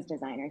solutions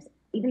designers,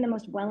 even the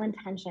most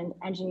well-intentioned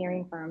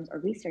engineering firms or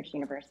research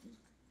universities.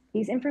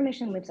 These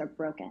information loops are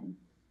broken,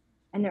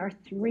 and there are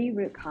 3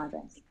 root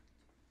causes.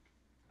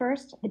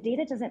 First, the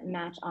data doesn't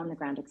match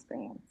on-the-ground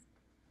experience.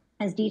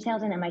 As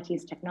detailed in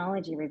MIT's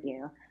technology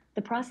review,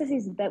 the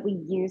processes that we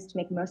use to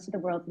make most of the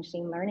world's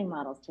machine learning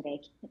models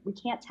today, we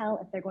can't tell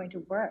if they're going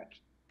to work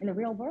in the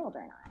real world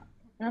or not.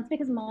 And that's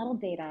because model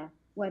data,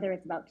 whether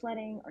it's about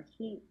flooding or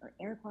heat or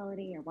air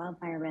quality or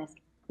wildfire risk,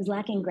 is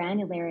lacking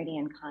granularity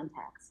and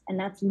context. And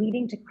that's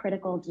leading to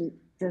critical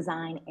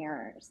design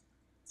errors.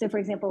 So for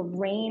example,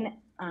 rain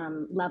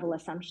level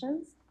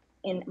assumptions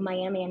in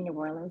Miami and New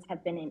Orleans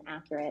have been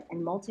inaccurate,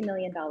 and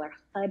multi-million-dollar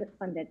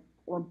HUD-funded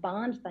or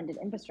bond-funded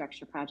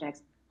infrastructure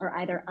projects are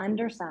either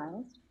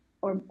undersized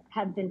or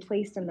have been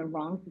placed in the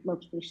wrong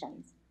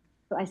locations.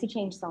 So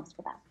ISeeChange solves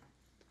for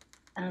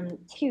that.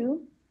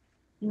 2,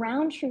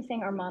 round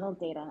truthing our model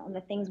data and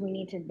the things we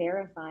need to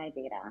verify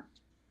data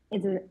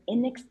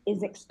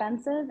is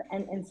expensive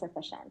and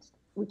insufficient.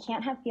 We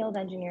can't have field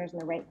engineers in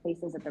the right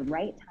places at the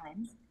right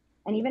times,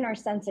 and even our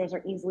sensors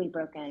are easily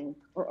broken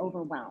or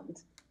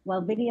overwhelmed,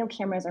 while video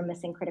cameras are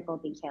missing critical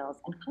details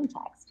and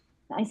context.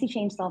 The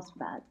ISeeChange solves for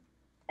that.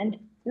 And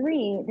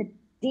 3, the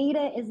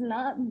data is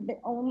not the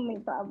only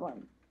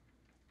problem.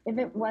 If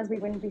it was, we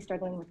wouldn't be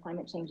struggling with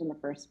climate change in the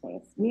first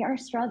place. We are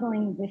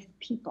struggling with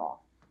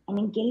people and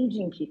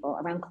engaging people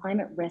around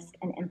climate risk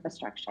and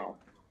infrastructure.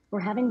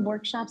 We're having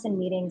workshops and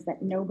meetings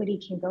that nobody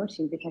can go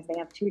to because they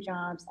have 2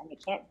 jobs and they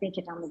can't make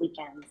it on the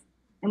weekends.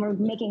 And we're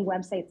making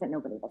websites that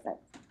nobody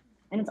visits.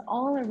 And it's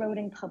all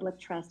eroding public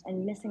trust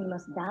and missing the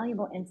most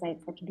valuable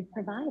insights that can be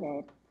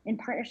provided in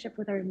partnership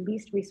with our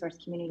least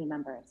resourced community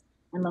members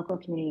and local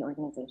community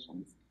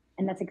organizations.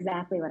 And that's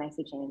exactly what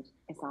ISeeChange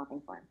is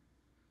solving for.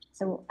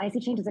 So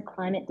ISeeChange is a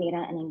climate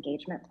data and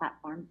engagement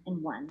platform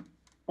in one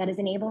that is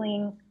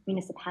enabling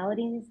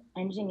municipalities,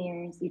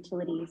 engineers,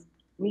 utilities,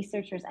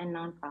 researchers, and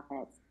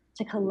nonprofits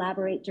to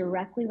collaborate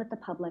directly with the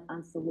public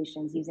on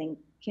solutions using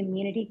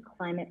community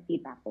climate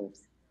feedback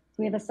loops. So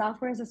we have a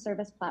software as a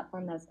service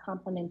platform that is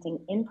complementing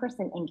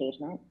in-person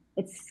engagement.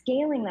 It's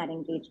scaling that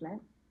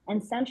engagement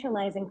and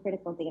centralizing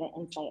critical data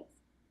insights,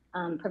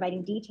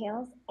 providing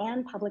details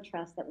and public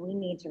trust that we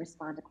need to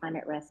respond to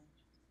climate risk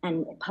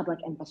and public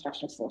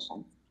infrastructure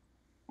solutions.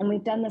 And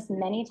we've done this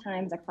many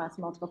times across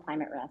multiple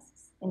climate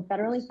risks. In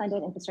federally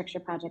funded infrastructure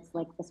projects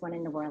like this one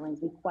in New Orleans,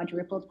 we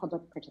quadrupled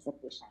public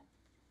participation.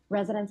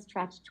 Residents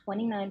tracked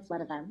 29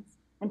 flood events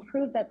and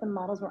proved that the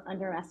models were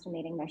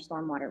underestimating their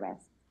stormwater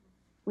risk.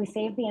 We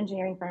saved the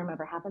engineering firm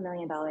over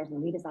 $500,000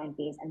 in redesign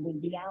fees, and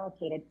we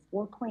reallocated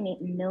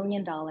 $4.8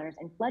 million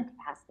in flood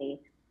capacity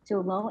to a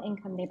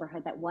low-income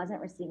neighborhood that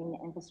wasn't receiving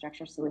the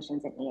infrastructure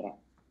solutions it needed.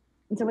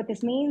 And so what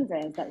this means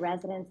is that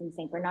residents in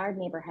St. Bernard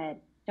neighborhood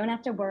don't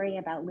have to worry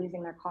about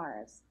losing their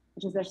cars,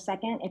 which is their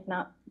second, if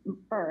not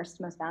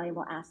first, most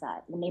valuable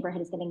asset. The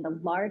neighborhood is getting the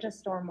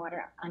largest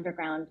stormwater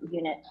underground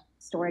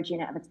storage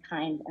unit of its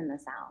kind in the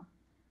South.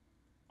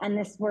 And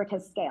this work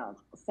has scaled.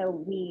 So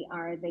we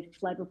are the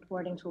flood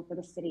reporting tool for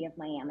the city of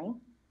Miami.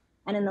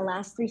 And in the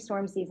last 3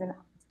 storm seasons,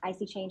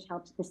 ISeeChange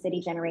helped the city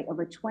generate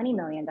over $20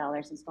 million in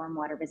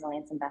stormwater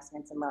resilience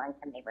investments in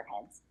low-income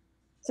neighborhoods.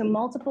 So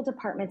multiple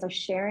departments are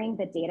sharing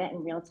the data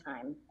in real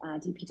time.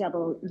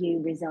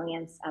 DPW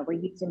resilience were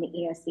used in the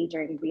EOC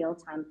during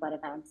real-time flood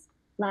events.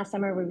 Last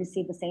summer, we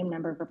received the same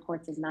number of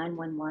reports as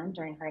 911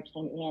 during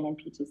Hurricane Ian and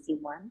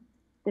PTC1.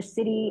 The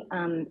city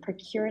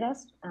procured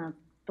us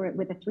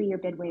with a 3-year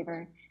bid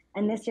waiver.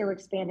 And this year, we're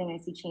expanding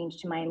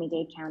ISeeChange to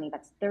Miami-Dade County.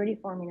 That's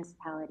 34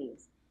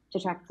 municipalities to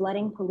track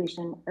flooding,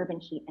 pollution, urban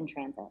heat, and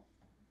transit.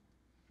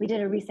 We did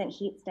a recent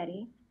heat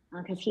study,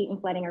 because heat and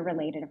flooding are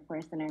related, of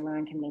course, in our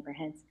low-income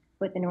neighborhoods,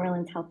 with the New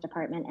Orleans Health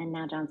Department and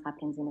now Johns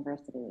Hopkins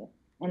University.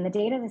 And the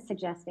data is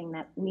suggesting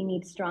that we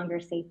need stronger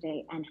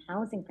safety and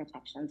housing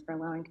protections for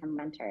low-income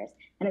renters.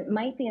 And it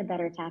might be a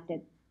better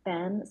tactic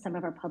than some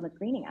of our public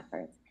greening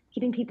efforts,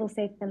 keeping people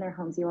safe in their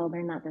homes. You all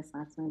learned that this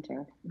last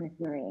winter with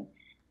Yuri.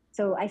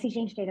 So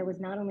ISeeChange data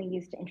was not only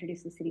used to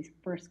introduce the city's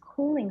first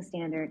cooling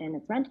standard in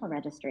its rental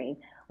registry,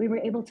 we were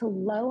able to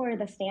lower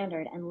the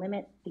standard and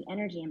limit the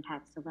energy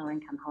impacts to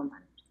low-income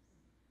homeowners.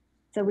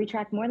 So we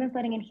track more than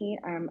flooding and heat.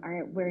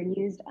 We're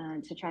used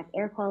to track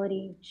air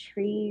quality,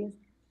 trees,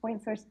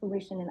 point source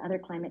pollution, and other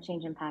climate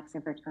change impacts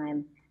over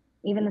time.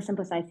 Even the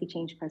simplest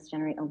ISeeChange posts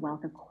generate a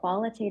wealth of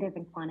qualitative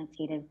and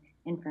quantitative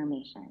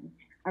information.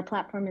 Our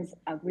platform is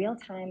a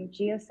real-time,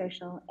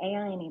 geosocial,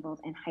 AI-enabled,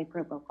 and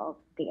hyper-local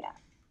data.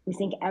 We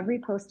sync every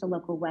post to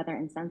local weather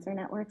and sensor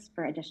networks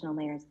for additional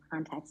layers of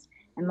context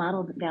and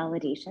model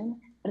validation.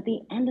 But at the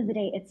end of the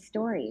day, it's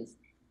stories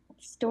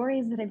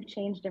that have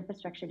changed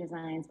infrastructure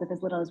designs with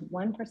as little as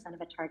 1%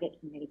 of a target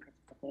community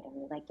participating.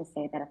 We like to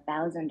say that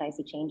 1,000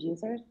 ISeeChange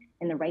users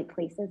in the right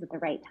places at the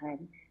right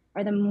time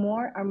are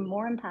more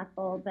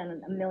impactful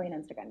than 1 million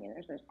Instagram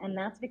users. And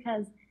that's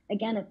because,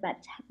 again, it's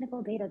that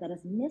technical data that is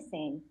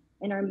missing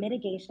in our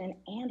mitigation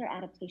and our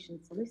adaptation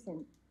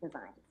solution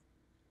designs.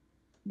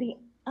 The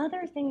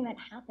other thing that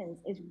happens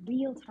is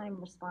real-time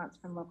response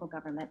from local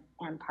government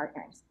and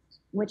partners,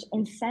 which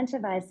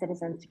incentivize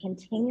citizens to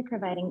continue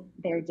providing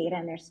their data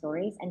and their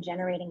stories and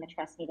generating the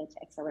trust needed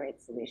to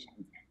accelerate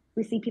solutions.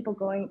 We see people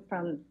going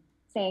from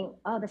saying,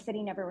 oh, the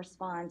city never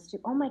responds, to,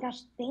 oh my gosh,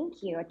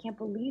 thank you. I can't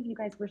believe you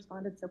guys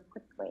responded so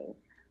quickly.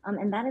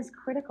 And that is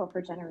critical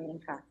for generating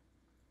trust.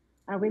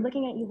 We're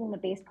looking at using the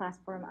base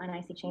platform on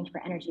ISeeChange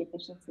for energy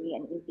efficiency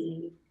and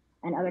EV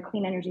and other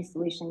clean energy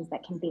solutions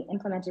that can be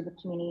implemented with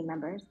community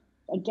members,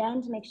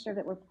 again, to make sure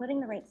that we're putting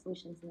the right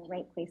solutions in the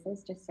right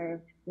places to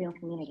serve real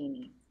community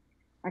needs.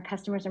 Our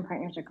customers and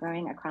partners are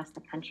growing across the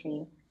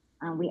country.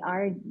 We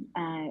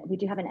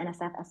do have an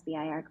NSF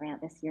SBIR grant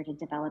this year to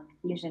develop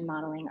fusion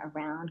modeling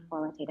around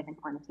qualitative and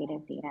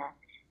quantitative data,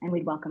 and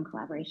we'd welcome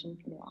collaboration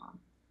from you all.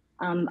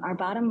 Our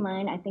bottom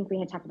line, I think we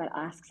had talked about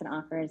asks and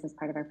offers as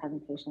part of our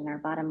presentation. Our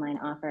bottom line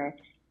offer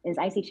is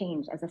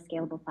ISeeChange as a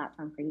scalable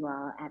platform for you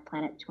all at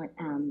Planet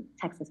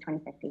Texas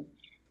 2050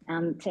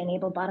 to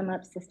enable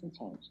bottom-up system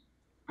change.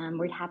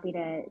 We're happy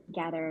to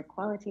gather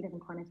qualitative and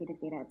quantitative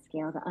data at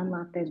scale to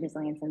unlock those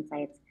resilience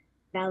insights,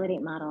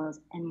 validate models,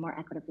 and more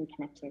equitably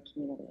connect to your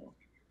community.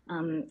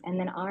 And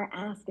then our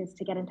ask is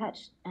to get in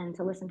touch and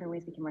to listen for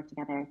ways we can work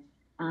together.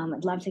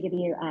 I'd love to give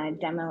you a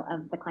demo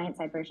of the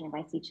client-side version of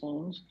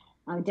ISeeChange.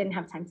 We didn't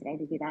have time today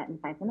to do that in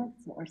 5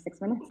 minutes or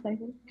 6 minutes, I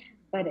think.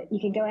 But you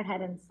can go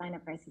ahead and sign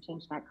up for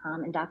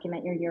ISeeChange.com and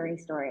document your URI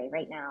story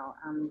right now.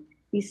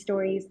 These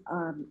stories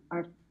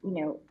are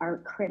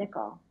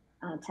critical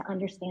to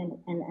understand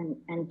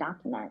and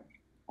document.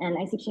 And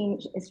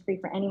ISeeChange is free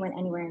for anyone,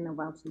 anywhere in the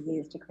world to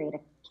use to create a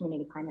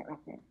community climate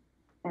record.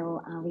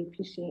 So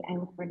I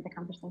look forward to the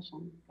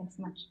conversation. Thanks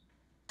so much.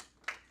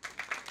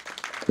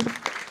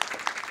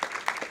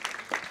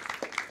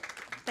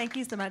 Thank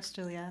you so much,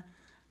 Julia.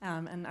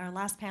 And our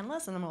last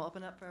panelist, and then we'll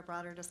open up for a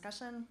broader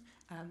discussion,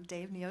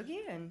 Dave Niyogi.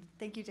 And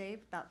thank you, Dave.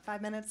 About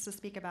 5 minutes to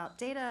speak about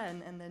data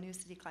and the new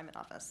City Climate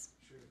Office.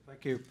 Sure,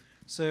 thank you.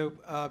 So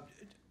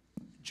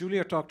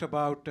Julia talked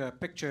about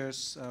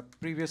pictures.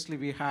 Previously,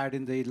 we had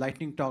in the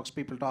lightning talks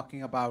people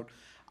talking about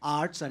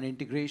arts and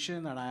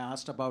integration, and I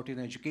asked about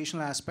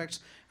educational aspects.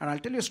 And I'll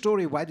tell you a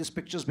story why these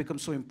pictures become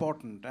so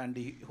important and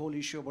the whole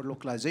issue about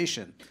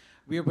localization.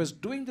 We was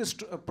doing this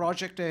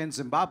project in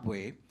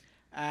Zimbabwe,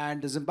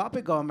 and the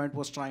Zimbabwe government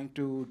was trying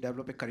to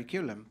develop a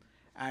curriculum,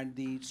 and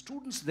the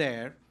students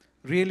there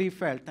really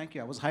felt, thank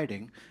you, I was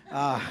hiding.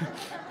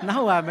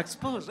 Now I'm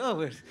exposed.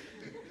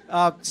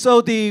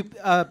 So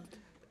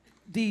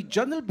the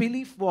general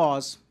belief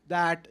was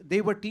that they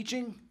were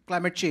teaching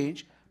climate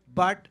change,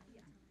 but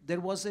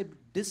there was a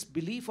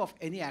disbelief of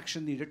any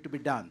action needed to be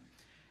done.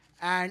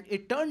 And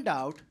it turned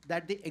out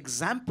that the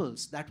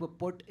examples that were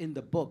put in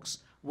the books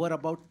were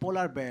about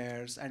polar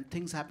bears and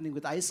things happening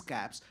with ice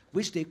caps,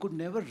 which they could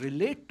never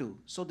relate to.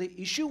 So the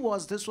issue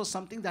was this was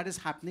something that is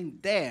happening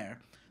there,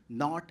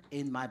 not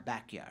in my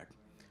backyard.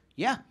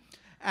 Yeah.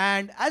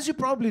 And as you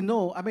probably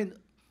know, I mean,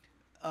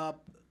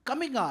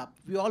 coming up,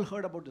 we all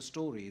heard about the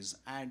stories,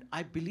 and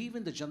I believe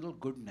in the general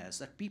goodness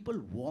that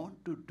people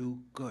want to do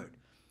good.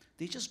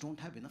 They just don't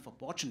have enough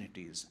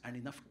opportunities and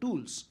enough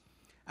tools.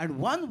 And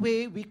one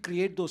way we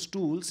create those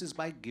tools is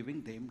by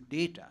giving them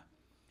data.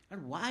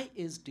 And why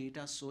is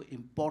data so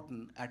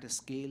important at a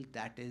scale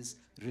that is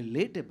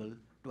relatable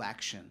to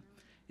action?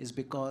 Is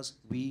because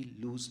we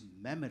lose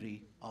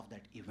memory of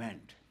that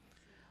event.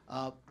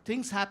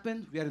 Things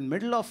happen, we are in the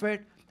middle of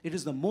it. It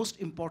is the most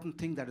important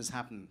thing that has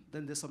happened.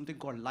 Then there's something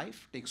called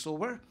life takes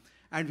over,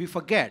 and we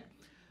forget.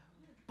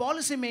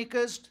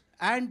 Policymakers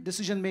and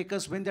decision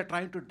makers, when they're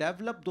trying to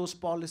develop those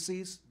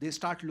policies, they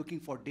start looking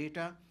for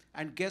data,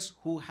 and guess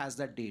who has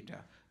that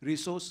data?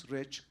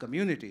 Resource-rich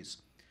communities.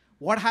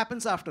 What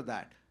happens after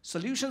that?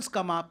 Solutions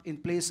come up in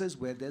places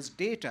where there's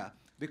data,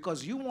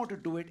 because you want to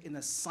do it in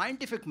a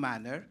scientific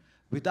manner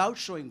without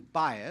showing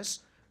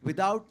bias,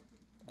 without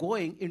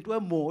going into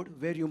a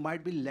mode where you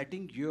might be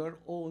letting your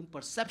own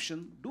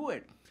perception do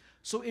it.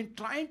 So in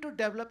trying to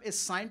develop a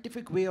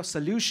scientific way of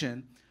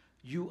solution,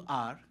 you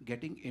are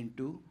getting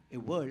into a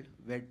world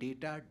where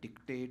data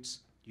dictates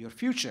your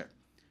future,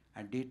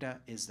 and data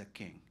is the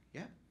king.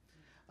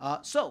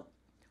 Yeah. So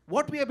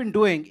what we have been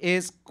doing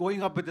is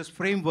going up with this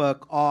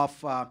framework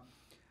of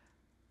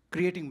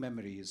creating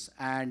memories.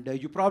 And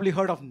you probably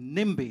heard of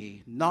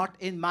NIMBY, not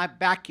in my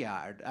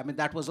backyard. I mean,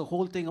 that was the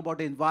whole thing about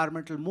the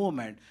environmental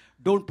movement.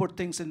 Don't put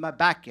things in my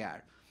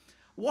backyard.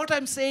 What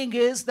I'm saying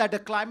is that the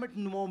climate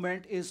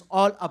movement is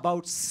all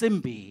about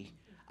SIMBY.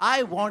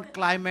 I want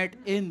climate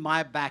in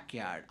my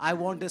backyard. I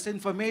want this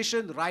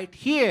information right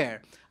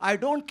here. I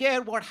don't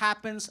care what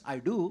happens, I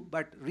do,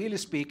 but really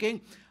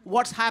speaking,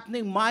 what's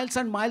happening miles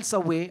and miles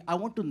away, I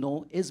want to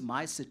know, is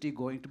my city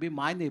going to be,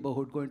 my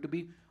neighborhood going to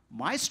be,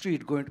 my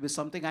street going to be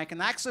something I can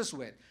access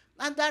with?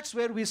 And that's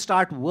where we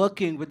start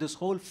working with this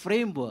whole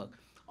framework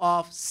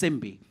of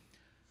SIMBY.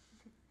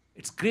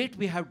 It's great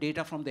we have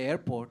data from the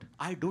airport.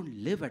 I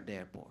don't live at the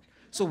airport.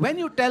 So when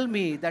you tell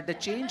me that the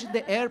change in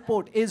the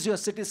airport is your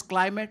city's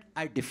climate,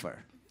 I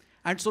differ.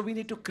 And so we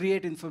need to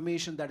create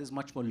information that is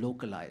much more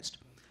localized.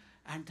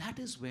 And that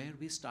is where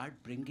we start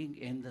bringing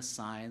in the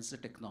science, the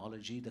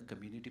technology, the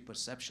community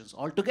perceptions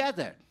all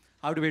together.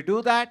 How do we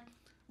do that?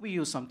 We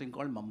use something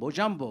called mumbo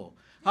jumbo.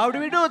 How do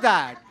we do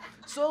that?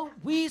 So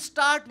we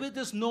start with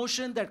this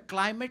notion that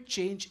climate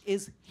change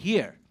is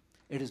here.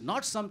 It is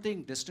not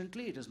something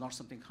distantly, it is not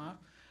something far.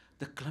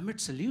 The climate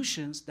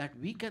solutions that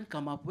we can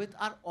come up with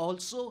are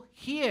also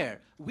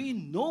here. We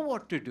know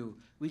what to do.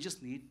 We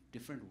just need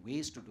different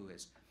ways to do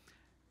it.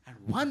 And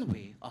one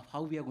way of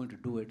how we are going to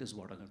do it is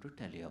what I'm going to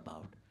tell you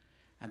about.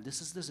 And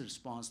this is this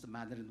response, the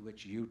manner in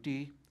which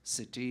UT,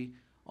 city,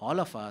 all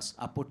of us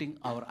are putting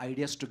our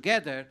ideas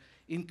together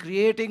in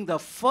creating the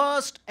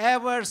first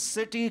ever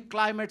city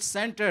climate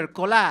center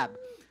collab,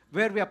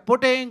 where we are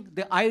putting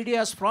the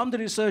ideas from the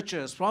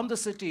researchers, from the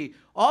city,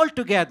 all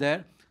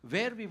together,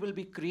 where we will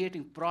be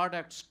creating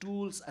products,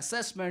 tools,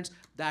 assessments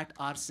that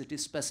are city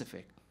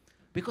specific.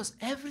 Because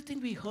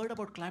everything we heard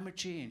about climate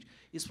change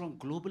is from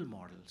global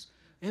models.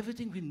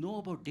 Everything we know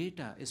about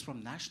data is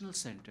from national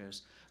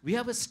centers. We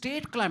have a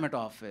state climate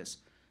office.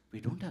 We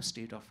don't have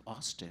state of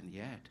Austin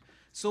yet.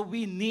 So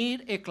we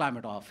need a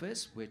climate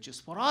office, which is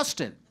for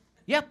Austin.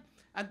 Yep,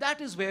 and that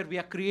is where we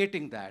are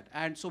creating that.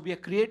 And so we are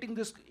creating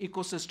this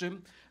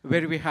ecosystem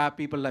where we have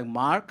people like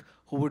Marc,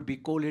 who would be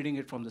co-leading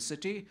it from the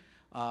city.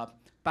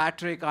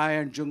 Patrick, I,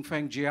 and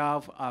Jungfeng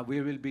Jiav,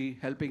 we will be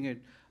helping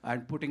it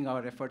and putting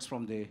our efforts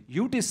from the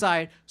UT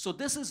side. So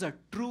this is a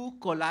true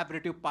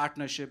collaborative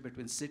partnership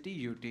between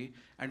city, UT,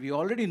 and we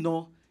already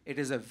know it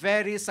is a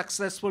very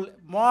successful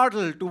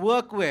model to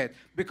work with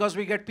because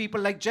we get people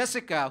like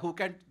Jessica who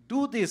can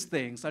do these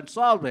things and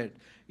solve it.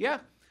 Yeah?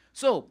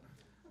 So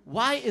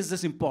why is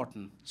this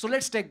important? So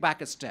let's take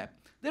back a step.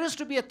 There used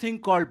to be a thing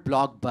called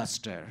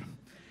Blockbuster.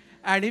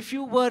 And if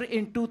you were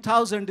in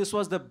 2000, this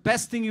was the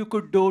best thing you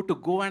could do to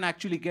go and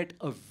actually get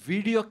a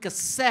video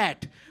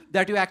cassette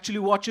that you actually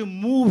watch a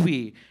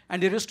movie.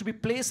 And there used to be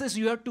places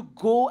you had to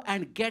go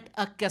and get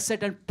a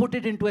cassette and put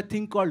it into a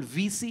thing called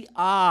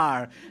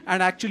VCR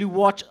and actually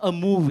watch a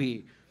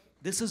movie.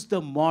 This is the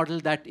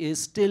model that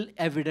is still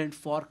evident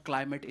for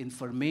climate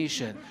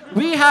information.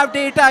 We have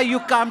data, you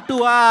come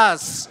to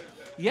us.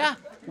 Yeah?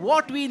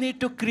 What we need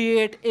to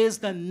create is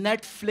the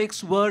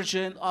Netflix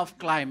version of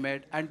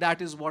climate, and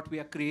that is what we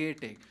are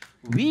creating.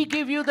 We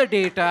give you the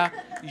data,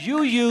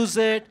 you use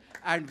it,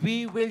 and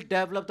we will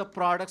develop the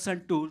products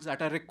and tools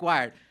that are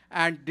required.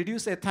 And did you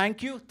say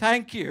thank you?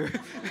 Thank you.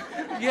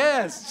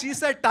 Yes, she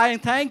said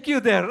thank you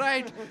there,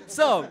 right?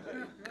 So,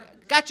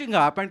 catching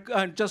up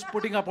and just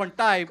putting up on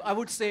time, I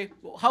would say,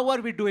 how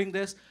are we doing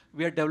this?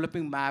 We are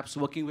developing maps,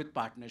 working with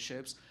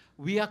partnerships.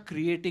 We are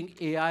creating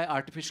AI,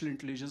 artificial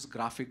intelligence,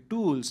 graphic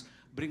tools,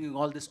 bringing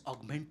all this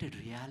augmented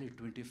reality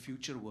into a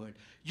future world.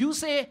 You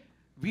say,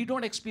 we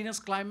don't experience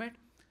climate.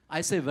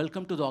 I say,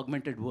 welcome to the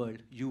augmented world.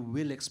 You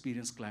will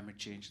experience climate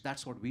change.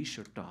 That's what we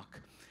should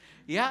talk.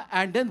 Yeah,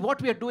 and then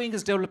what we are doing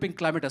is developing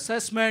climate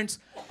assessments,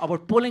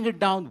 about pulling it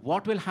down,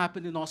 what will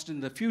happen in Austin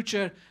in the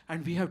future,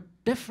 and we have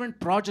different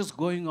projects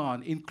going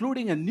on,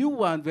 including a new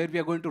one where we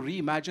are going to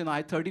reimagine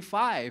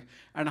I-35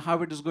 and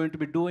how it is going to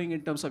be doing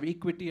in terms of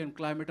equity and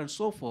climate and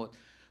so forth.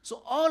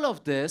 So all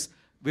of this,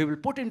 we will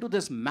put into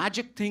this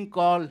magic thing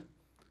called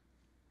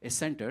a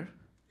center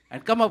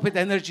and come up with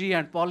energy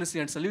and policy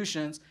and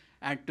solutions,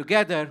 and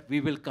together we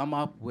will come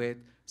up with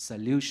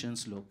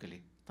solutions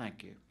locally.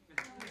 Thank you.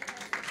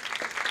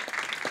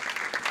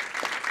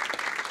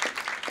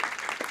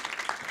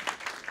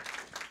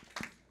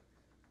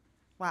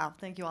 Wow,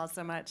 thank you all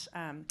so much.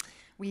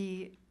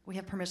 We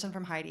have permission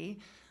from Heidi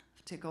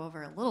to go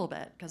over a little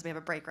bit because we have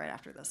a break right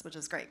after this, which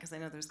is great because I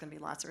know there's going to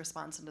be lots of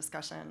response and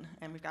discussion,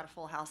 and we've got a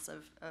full house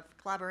of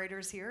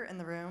collaborators here in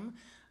the room.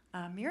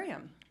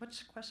 Miriam,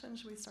 which question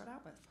should we start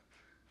out with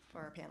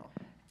for our panel?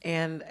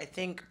 And I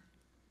think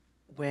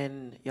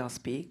when y'all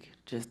speak,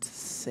 just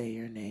say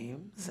your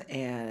names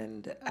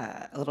and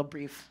a little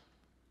brief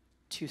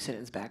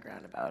 2-sentence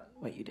background about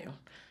what you do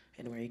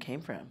and where you came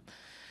from.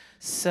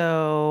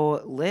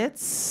 So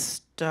let's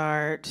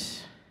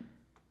start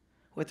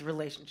with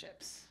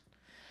relationships.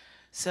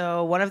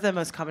 So one of the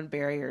most common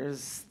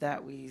barriers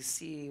that we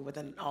see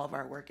within all of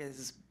our work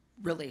is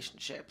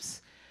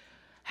relationships.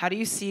 How do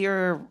you see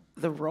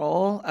the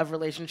role of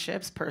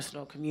relationships,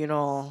 personal,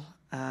 communal,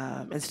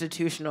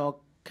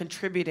 institutional,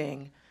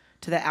 contributing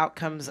to the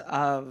outcomes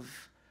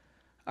of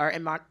our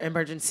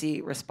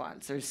emergency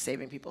response or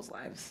saving people's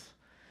lives?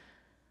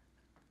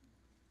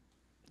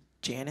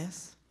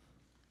 Janis?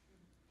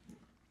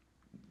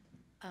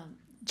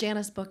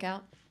 Janis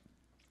Bookout.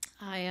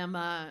 I am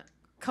a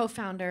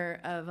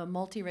co-founder of a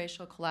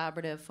multiracial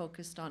collaborative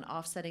focused on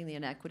offsetting the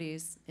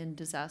inequities in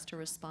disaster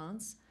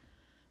response.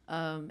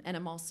 And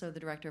I'm also the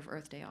director of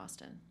Earth Day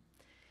Austin.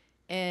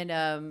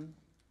 And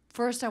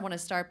first I want to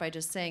start by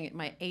just saying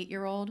my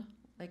 8-year-old,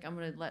 like I'm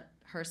going to let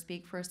her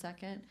speak for a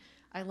second.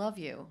 I love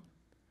you.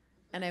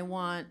 And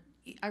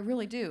I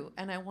really do.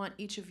 And I want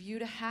each of you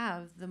to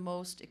have the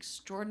most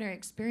extraordinary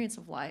experience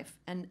of life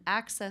and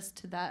access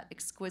to that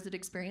exquisite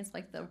experience,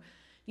 like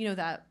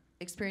that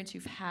experience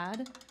you've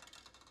had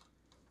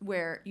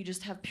where you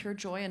just have pure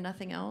joy and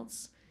nothing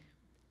else.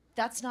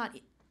 That's not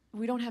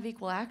we don't have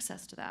equal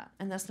access to that,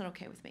 and that's not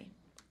okay with me.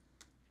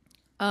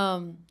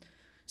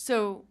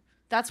 So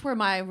that's where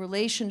my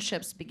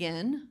relationships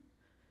begin,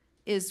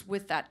 is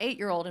with that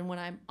 8-year-old. And when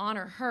I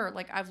honor her,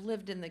 like, I've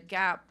lived in the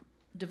gap,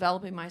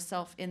 developing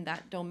myself in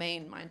that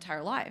domain my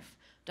entire life,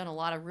 done a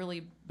lot of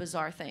really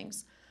bizarre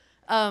things,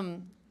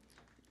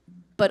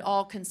 but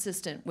all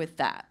consistent with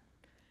that.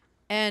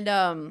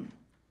 And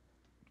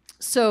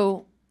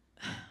so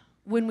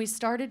when we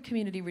started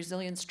Community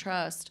Resilience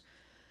Trust,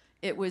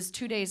 it was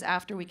 2 days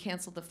after we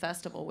canceled the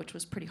festival, which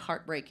was pretty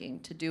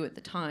heartbreaking to do at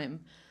the time,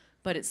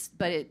 but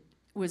it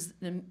was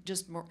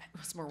just it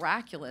was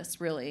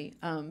miraculous, really.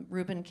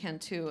 Ruben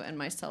Cantu and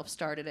myself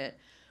started it.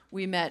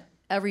 We met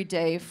every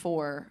day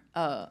for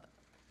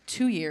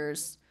 2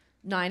 years,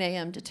 9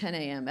 a.m. to 10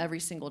 a.m. every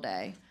single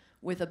day,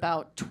 with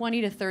about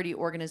 20 to 30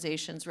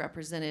 organizations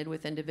represented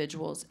with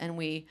individuals, and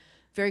we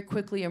very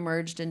quickly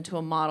emerged into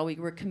a model. We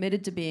were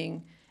committed to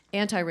being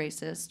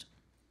anti-racist,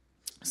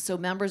 so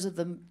members of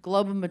the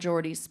global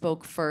majority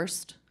spoke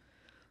first,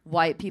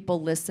 white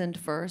people listened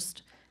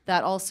first.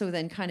 That also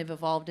then kind of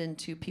evolved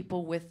into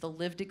people with the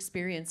lived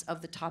experience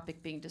of the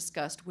topic being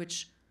discussed,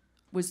 which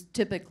was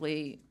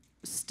typically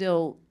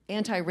still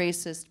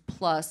anti-racist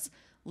plus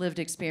lived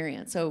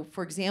experience. So,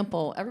 for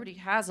example, everybody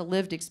has a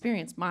lived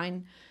experience.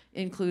 Mine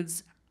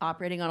includes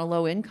operating on a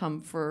low income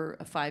for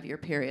a 5-year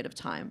period of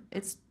time.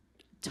 It's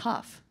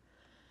tough.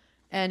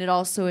 And it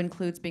also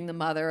includes being the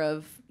mother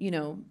of,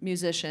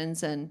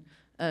 musicians and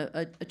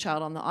a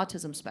child on the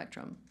autism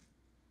spectrum.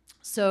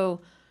 So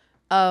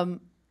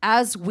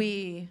as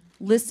we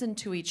listened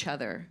to each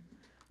other,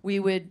 we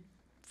would,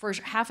 for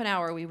half an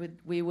hour, we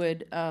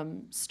would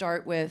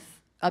start with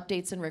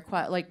updates and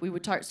requests. Like, we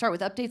would start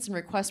with updates and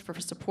requests for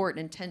support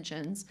and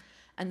intentions,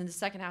 and then the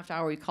second half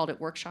hour we called it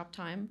workshop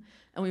time,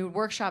 and we would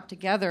workshop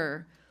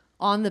together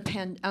on the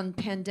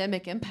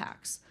pandemic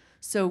impacts.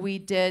 So we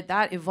did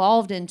that,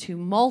 evolved into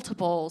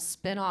multiple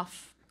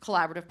spin-off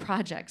collaborative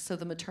projects. So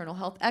the Maternal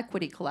Health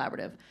Equity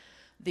Collaborative,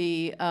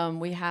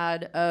 we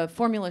had a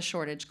formula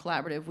shortage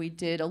collaborative. We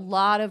did a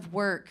lot of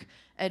work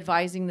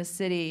advising the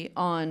city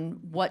on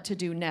what to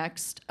do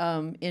next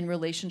in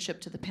relationship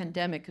to the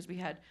pandemic, because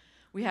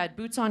we had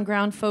boots on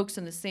ground folks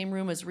in the same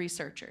room as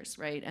researchers,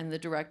 right? And the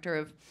director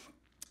of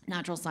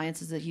natural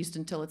sciences at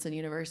Houston Tillotson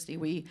University.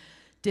 We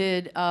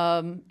did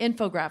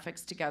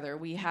infographics together.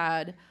 We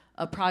had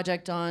a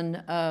project on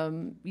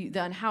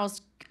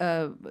the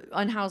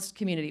unhoused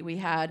community. We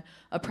had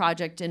a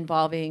project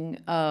involving,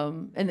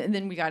 and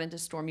then we got into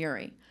Storm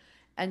Uri.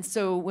 And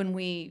so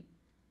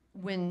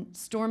when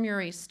Storm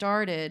Uri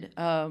started,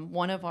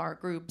 one of our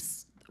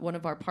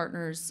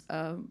partners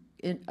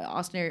in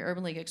Austin Area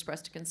Urban League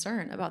expressed a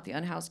concern about the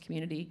unhoused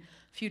community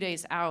a few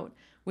days out.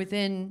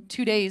 Within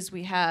 2 days,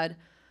 we had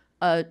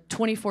a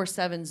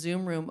 24/7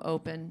 Zoom room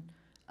open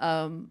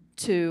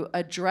to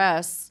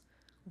address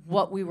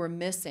what we were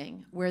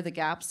missing, where the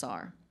gaps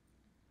are.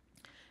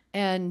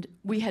 And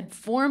we had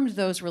formed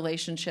those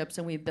relationships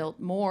and we built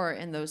more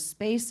in those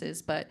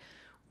spaces, but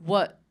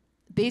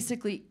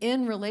basically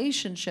in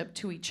relationship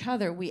to each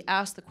other, we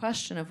asked the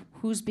question of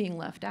who's being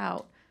left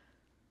out,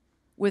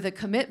 with a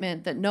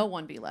commitment that no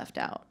one be left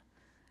out.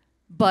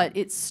 But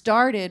it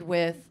started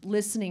with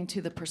listening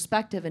to the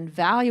perspective and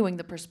valuing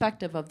the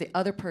perspective of the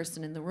other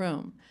person in the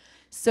room.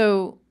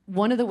 So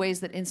one of the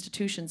ways that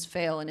institutions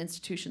fail, and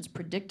institutions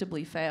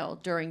predictably fail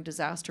during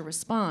disaster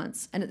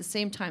response, and at the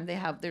same time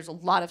there's a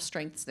lot of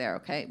strengths there,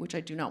 okay, which I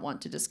do not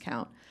want to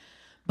discount.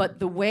 But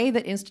the way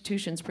that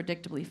institutions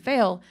predictably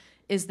fail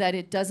is that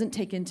it doesn't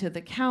take into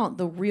account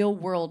the real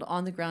world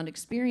on the ground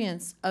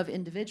experience of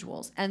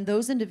individuals. And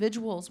those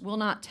individuals will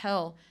not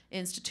tell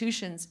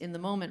institutions in the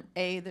moment,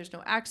 A, there's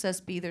no access,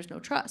 B, there's no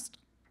trust.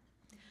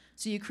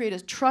 So you create a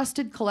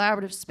trusted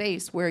collaborative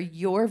space where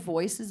your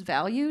voice is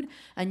valued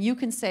and you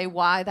can say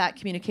why that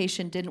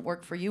communication didn't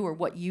work for you or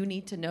what you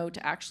need to know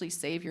to actually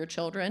save your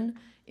children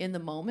in the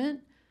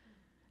moment.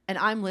 And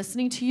I'm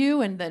listening to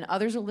you, and then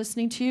others are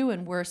listening to you,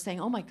 and we're saying,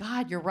 oh my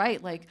God, you're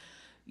right. Like,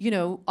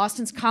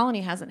 Austin's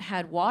Colony hasn't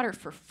had water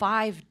for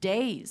 5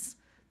 days.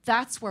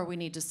 That's where we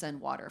need to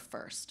send water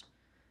first.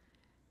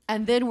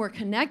 And then we're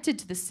connected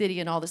to the city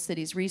and all the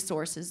city's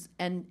resources,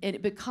 and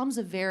it becomes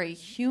a very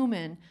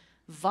human,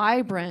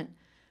 vibrant,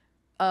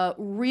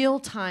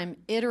 real-time,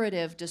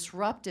 iterative,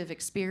 disruptive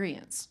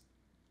experience.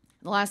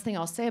 The last thing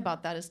I'll say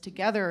about that is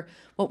together,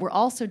 what we're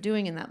also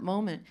doing in that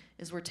moment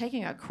is we're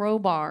taking a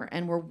crowbar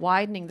and we're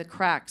widening the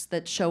cracks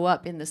that show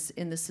up in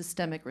the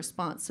systemic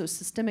response. So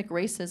systemic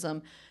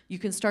racism, you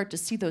can start to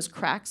see those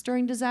cracks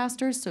during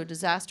disasters. So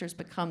disasters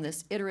become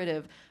this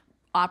iterative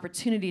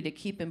opportunity to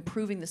keep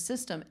improving the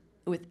system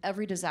with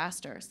every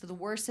disaster. So the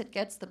worse it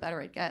gets, the better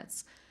it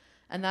gets.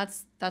 And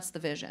that's the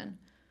vision.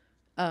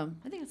 I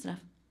think that's enough.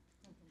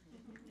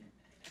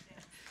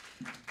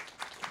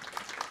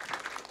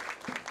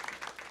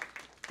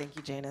 Thank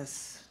you,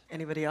 Janis.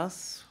 Anybody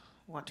else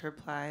want to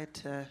reply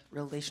to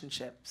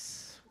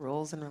relationships,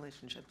 roles and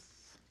relationships?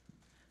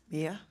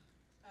 Mia?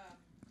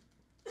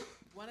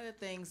 One of the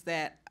things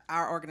that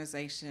our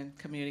organization,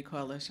 Community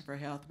Coalition for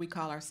Health, we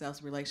call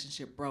ourselves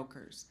relationship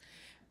brokers.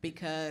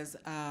 because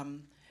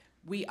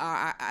we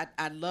are,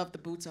 I love the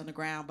boots on the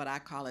ground, but I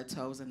call it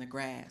toes in the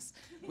grass,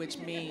 which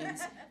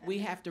means we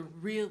have to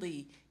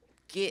really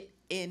get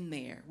in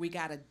there. We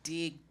got to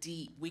dig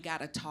deep. We got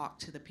to talk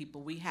to the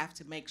people. We have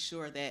to make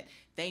sure that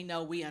they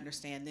know we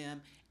understand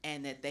them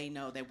and that they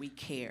know that we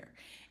care.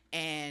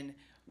 And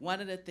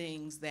one of the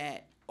things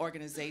that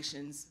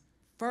organizations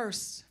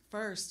first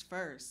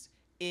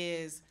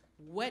is,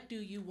 what do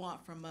you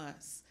want from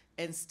us?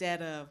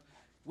 Instead of,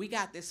 we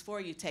got this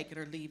for you, take it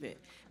or leave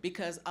it.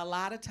 Because a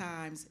lot of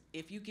times,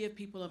 if you give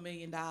people $1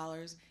 million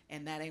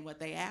and that ain't what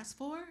they ask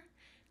for,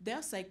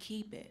 they'll say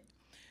keep it.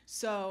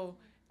 So,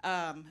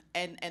 and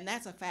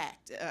that's a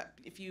fact.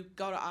 If you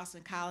go to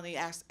Austin Colony,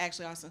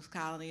 actually Austin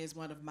Colony is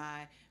one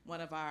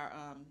of our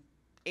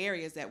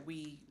areas that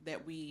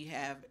we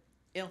have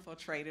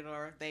infiltrated,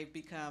 or they've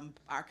become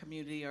our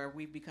community, or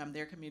we've become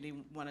their community,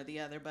 one or the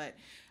other. But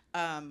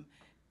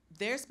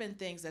there's been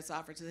things that's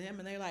offered to them,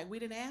 and they're like, we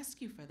didn't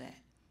ask you for that.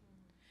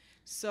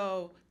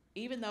 So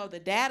even though the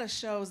data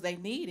shows they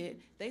need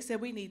it, they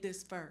said we need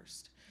this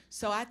first.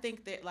 So I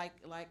think that, like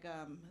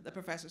the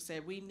professor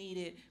said, we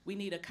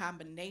need a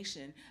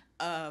combination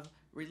of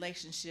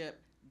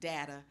relationship,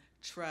 data,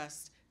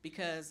 trust,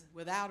 because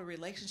without a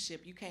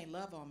relationship, you can't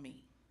love on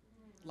me.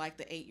 Like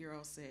the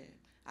 8-year-old said,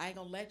 I ain't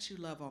gonna let you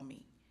love on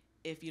me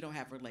if you don't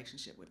have a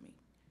relationship with me.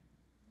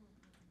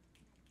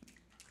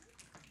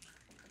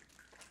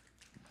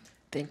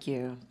 Thank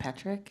you.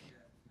 Patrick?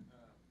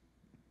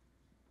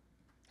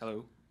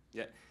 Hello.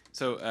 Yeah.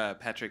 So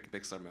Patrick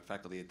Bixler, I'm a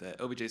faculty at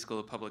the OBJ School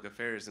of Public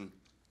Affairs, and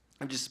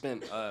I've just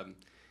spent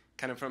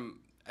kind of from,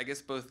 I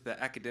guess, both the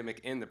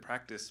academic and the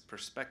practice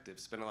perspective,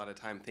 spent a lot of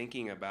time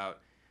thinking about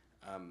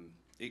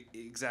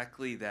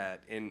exactly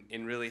that,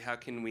 and really how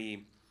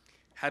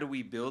do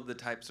we build the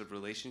types of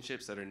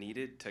relationships that are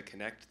needed to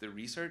connect the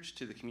research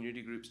to the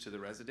community groups, to the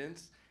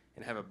residents,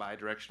 and have a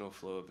bi-directional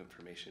flow of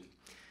information.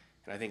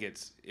 And I think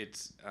it's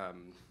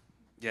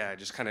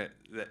just kind of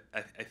that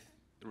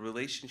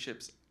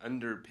relationships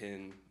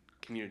underpin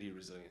community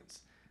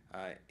resilience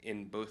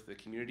in both the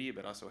community,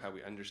 but also how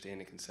we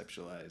understand and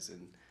conceptualize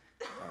and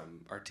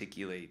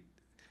articulate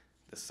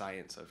the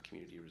science of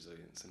community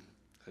resilience. And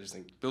I just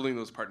think building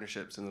those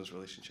partnerships and those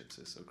relationships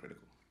is so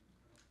critical.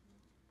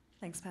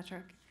 Thanks,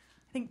 Patrick.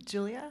 I think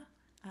Julia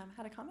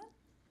had a comment,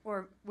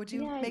 or would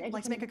you Yeah,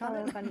 like to make a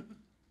comment?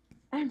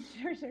 I'm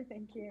sure,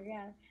 thank you.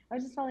 Yeah, I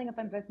was just following up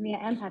on both Mia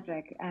and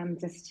Patrick,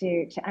 just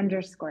to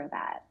underscore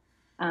that.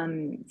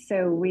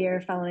 So we are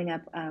following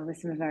up with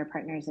some of our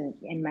partners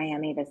in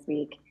Miami this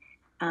week,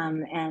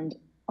 and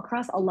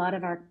across a lot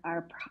of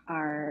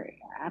our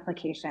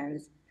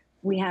applications,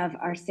 we have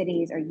our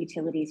cities or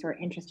utilities who are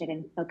interested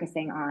in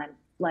focusing on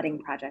flooding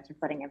projects or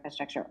flooding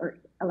infrastructure or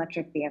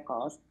electric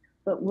vehicles.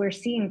 But we're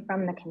seeing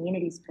from the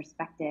community's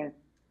perspective,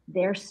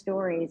 their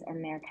stories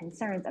and their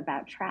concerns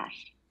about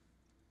trash.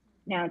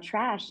 Now,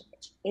 trash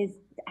is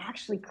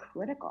actually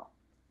critical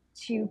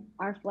to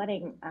our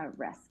flooding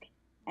risk,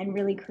 and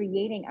really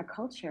creating a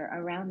culture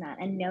around that,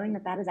 and knowing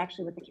that that is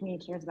actually what the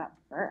community cares about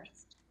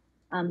first.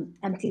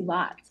 Empty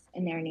lots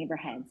in their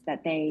neighborhoods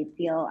that they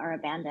feel are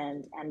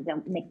abandoned and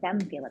don't make them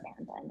feel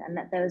abandoned, and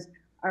that those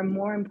are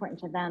more important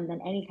to them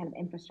than any kind of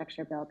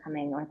infrastructure bill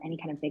coming or any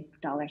kind of big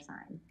dollar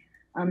sign.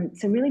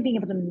 So really being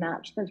able to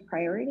match those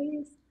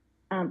priorities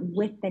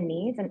with the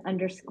needs, and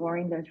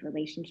underscoring those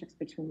relationships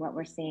between what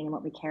we're seeing and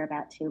what we care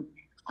about to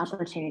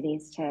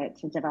opportunities to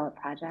develop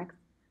projects.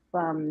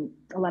 A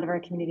lot of our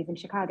communities in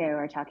Chicago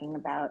are talking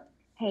about,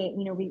 hey,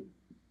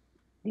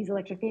 these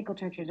electric vehicle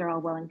chargers are all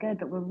well and good,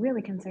 but we're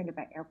really concerned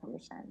about air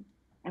pollution,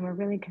 and we're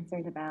really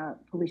concerned about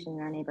pollution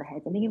in our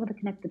neighborhoods, and being able to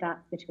connect the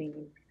dots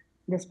between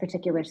this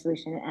particular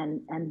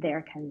solution and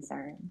their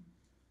concern.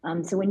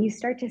 So when you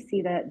start to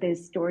see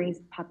those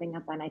stories popping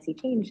up on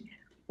ISeeChange,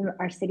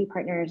 our city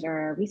partners or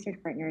our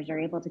research partners are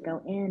able to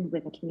go in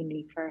with a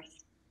community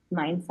first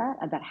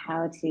mindset about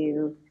how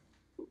to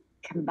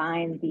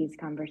combine these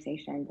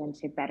conversations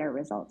into better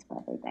results for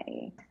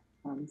everybody.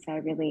 So I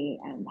really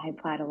I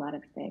applaud a lot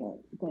of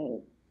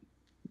the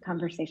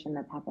conversation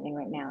that's happening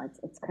right now.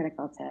 It's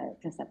critical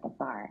to set the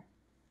bar.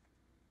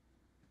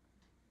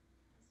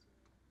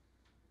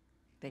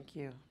 Thank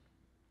you.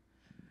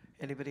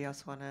 Anybody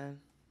else want to,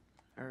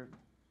 or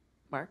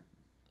Marc?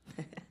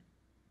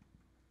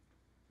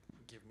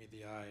 Give me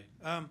the eye.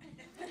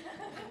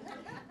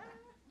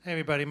 Hey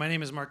everybody, my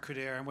name is Marc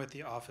Coudert. I'm with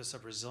the Office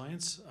of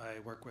Resilience. I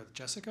work with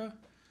Jessica.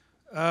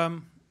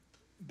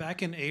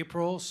 Back in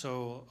April,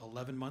 so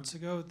 11 months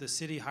ago, the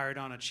city hired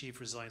on a Chief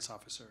Resilience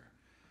Officer.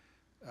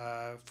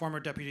 Former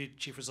Deputy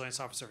Chief Resilience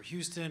Officer for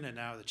Houston, and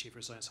now the Chief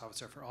Resilience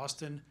Officer for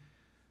Austin.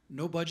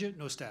 No budget,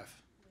 no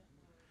staff.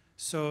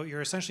 So you're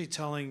essentially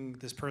telling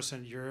this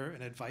person you're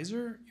an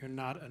advisor, you're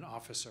not an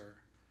officer.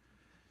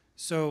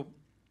 So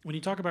when you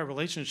talk about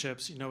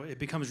relationships, it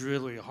becomes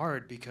really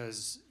hard,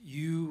 because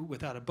you,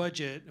 without a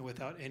budget and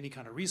without any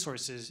kind of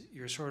resources,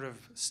 you're sort of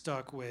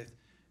stuck with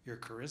your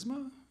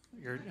charisma.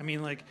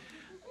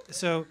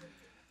 So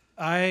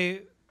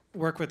I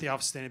work with the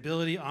Office of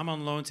Sustainability. I'm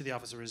on loan to the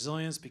Office of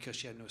Resilience because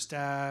she had no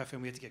staff,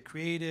 and we had to get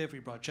creative. We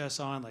brought Jess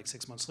on like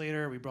 6 months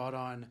later. We brought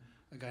on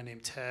a guy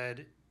named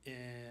Ted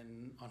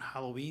on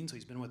Halloween, so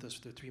he's been with us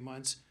for 3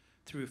 months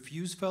through a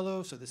Fuse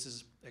Fellow. So this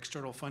is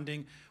external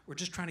funding. We're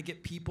just trying to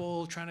get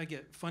people, trying to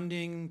get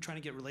funding, trying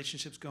to get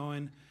relationships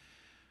going.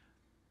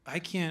 We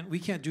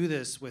can't do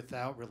this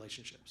without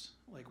relationships.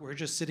 Like, we're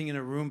just sitting in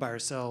a room by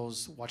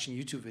ourselves watching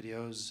YouTube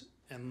videos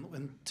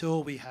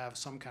until we have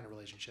some kind of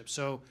relationship.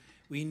 So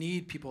we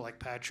need people like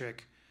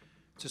Patrick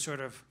to sort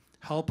of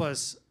help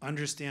us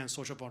understand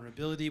social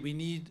vulnerability. We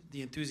need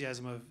the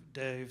enthusiasm of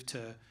Dave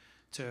to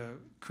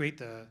create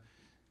the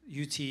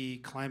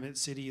UT Climate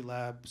City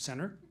Lab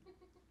Center.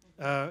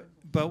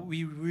 But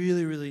we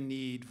really, really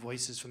need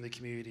voices from the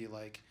community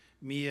like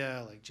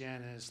Mia, like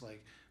Janis,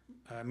 like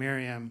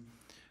Miriam,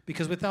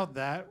 because without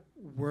that,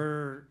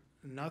 we're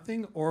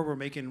nothing, or we're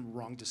making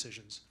wrong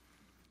decisions.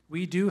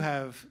 We do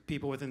have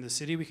people within the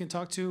city we can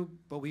talk to,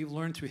 but we've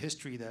learned through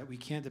history that we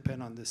can't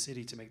depend on the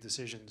city to make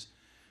decisions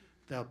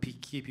that'll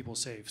keep people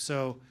safe.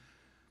 So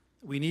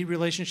we need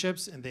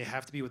relationships, and they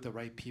have to be with the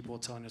right people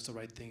telling us the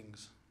right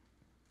things.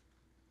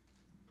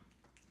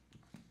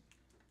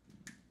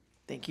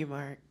 Thank you,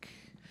 Marc.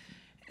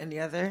 Any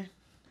other?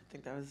 I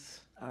think that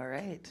was all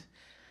right.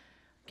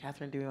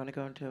 Katherine, do we want to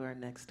go into our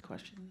next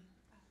question?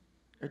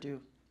 Or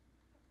do?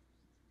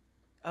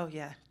 Oh,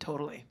 yeah,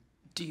 totally.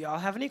 Do y'all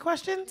have any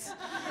questions?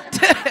 I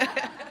think we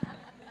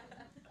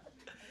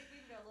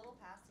can go a little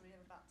past, so we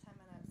have about 10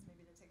 minutes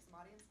maybe to take some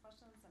audience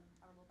questions and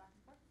have a little back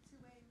and forth.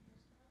 Two-way.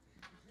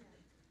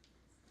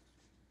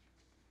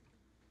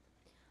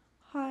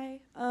 Hi,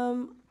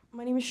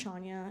 my name is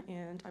Shania,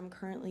 and I'm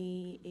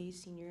currently a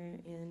senior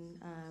in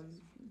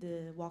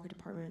the Walker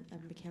Department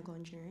of Mechanical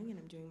Engineering, and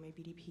I'm doing my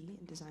BDP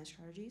in Design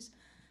Strategies.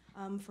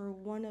 For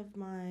one of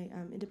my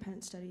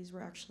independent studies,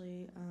 we're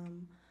actually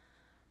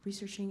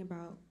researching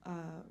about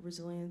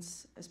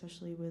resilience,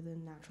 especially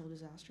within natural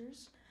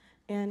disasters.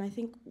 And I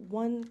think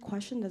one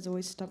question that's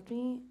always stumped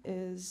me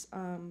is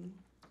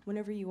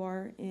whenever you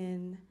are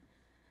in,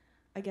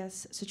 I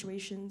guess,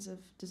 situations of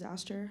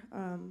disaster,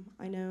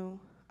 I know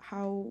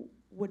how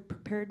would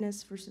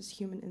preparedness versus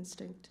human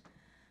instinct,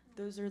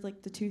 those are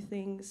like the two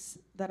things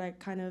that I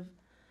kind of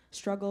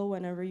struggle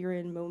whenever you're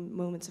in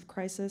moments of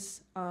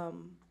crisis.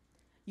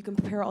 You can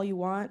prepare all you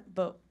want,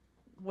 but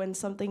when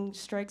something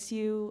strikes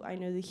you, I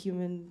know the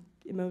human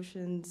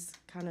emotions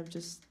kind of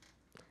just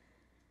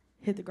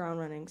hit the ground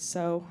running.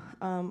 So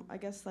I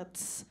guess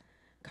that's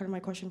kind of my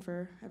question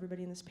for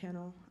everybody in this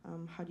panel.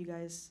 How do you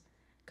guys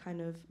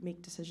kind of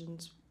make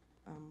decisions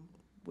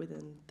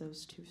within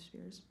those two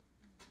spheres?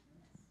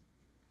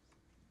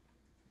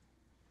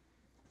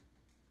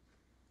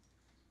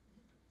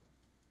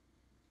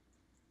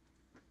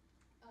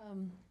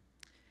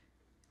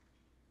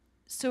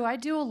 So I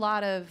do a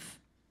lot of,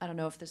 I don't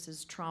know if this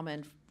is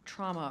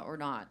trauma or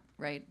not,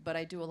 right? But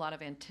I do a lot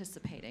of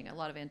anticipating, a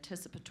lot of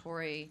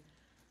anticipatory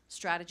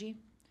strategy.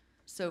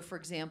 So for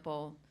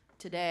example,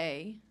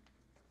 today,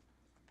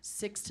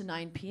 6 to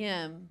 9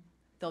 p.m.,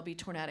 there'll be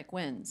tornadic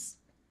winds.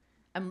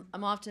 I'm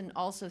often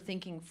also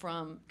thinking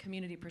from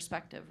community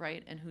perspective,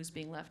 right? And who's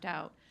being left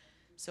out.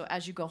 So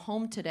as you go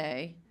home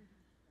today,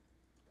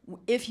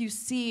 if you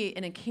see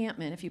an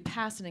encampment, if you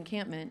pass an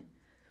encampment,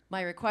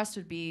 my request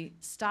would be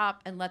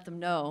stop and let them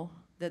know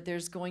that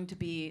there's going to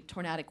be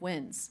tornadic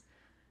winds.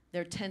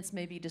 Their tents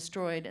may be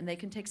destroyed, and they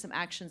can take some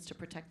actions to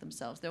protect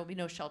themselves. There will be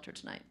no shelter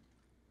tonight.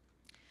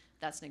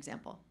 That's an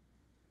example.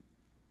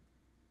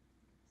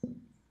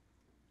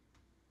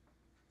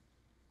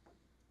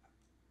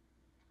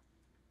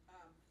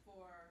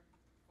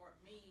 For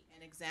me,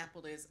 an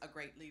example is a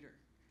great leader.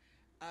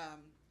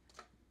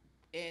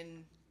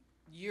 In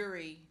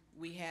Uri,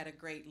 we had a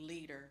great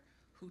leader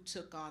who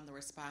took on the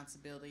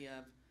responsibility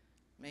of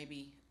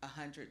maybe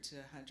 100 to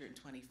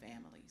 120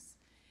 families.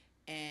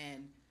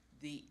 And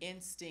the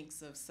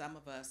instincts of some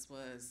of us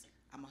was,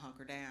 I'm gonna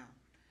hunker down.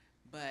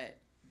 But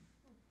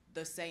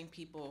the same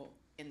people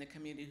in the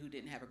community who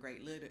didn't have a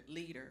great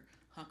leader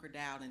hunkered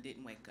down and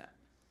didn't wake up.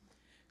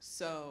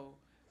 So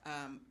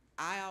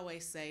I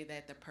always say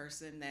that the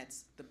person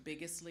that's the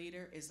biggest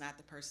leader is not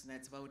the person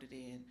that's voted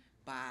in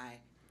by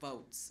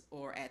votes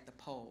or at the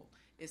poll.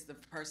 It's the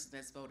person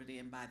that's voted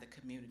in by the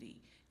community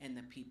and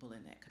the people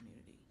in that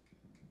community.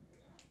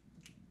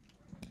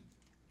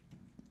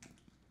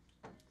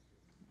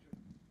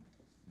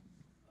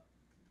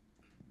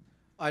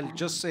 I'll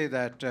just say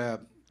that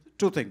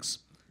two things.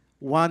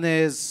 One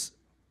is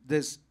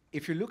this: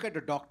 if you look at the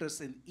doctors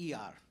in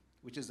ER,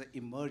 which is the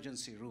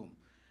emergency room,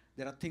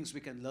 there are things we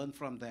can learn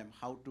from them,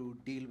 how to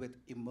deal with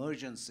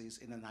emergencies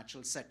in a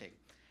natural setting.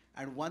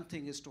 And one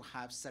thing is to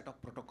have set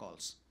of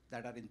protocols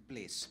that are in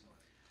place.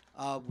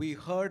 We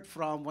heard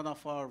from one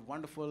of our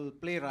wonderful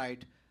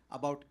playwright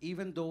about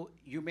even though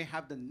you may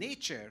have the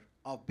nature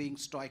of being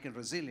stoic and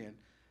resilient,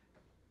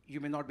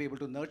 you may not be able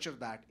to nurture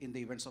that in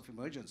the events of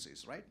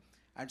emergencies, right?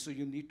 And so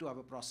you need to have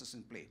a process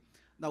in play.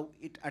 Now,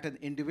 at an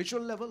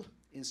individual level,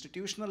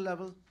 institutional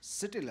level,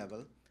 city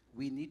level,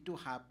 we need to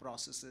have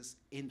processes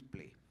in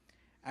play.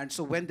 And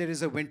so when there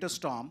is a winter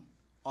storm,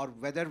 or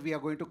whether we are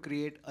going to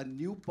create a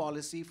new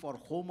policy for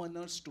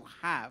homeowners to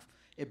have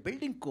a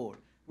building code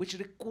which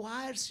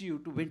requires you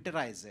to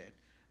winterize it,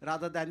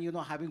 rather than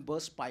having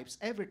burst pipes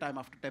every time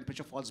after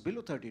temperature falls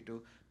below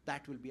 32,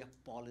 that will be a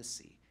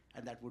policy,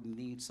 and that would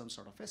need some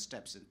sort of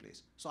steps in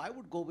place. So I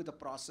would go with the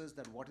process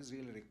that what is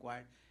really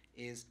required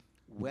is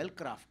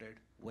well-crafted,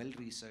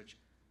 well-researched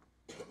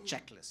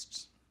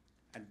checklists.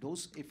 And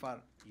those, if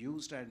are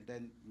used and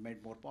then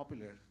made more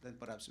popular, then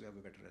perhaps we have a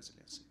better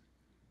resiliency.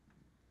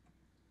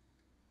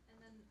 And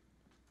then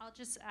I'll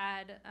just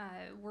add,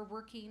 we're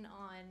working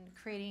on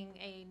creating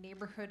a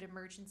neighborhood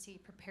emergency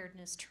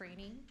preparedness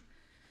training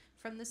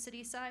from the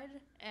city side,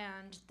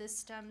 and this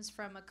stems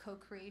from a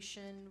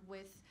co-creation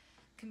with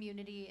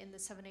community in the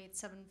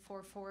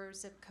 78744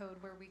 zip code,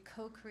 where we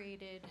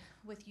co-created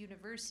with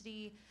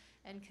university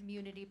and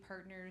community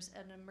partners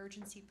an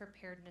emergency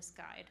preparedness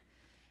guide,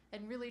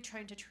 and really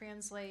trying to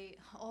translate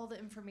all the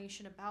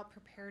information about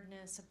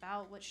preparedness,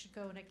 about what should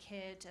go in a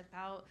kit,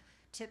 about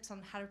tips on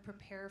how to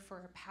prepare for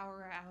a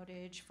power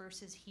outage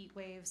versus heat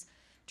waves,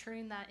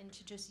 turning that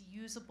into just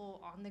usable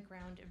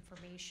on-the-ground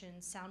information,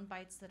 sound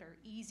bites that are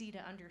easy to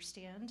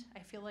understand. I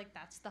feel like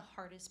that's the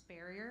hardest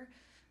barrier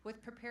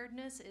with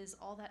preparedness, is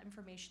all that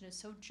information is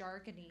so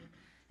jargony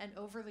and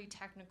overly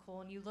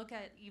technical. And you look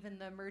at even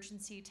the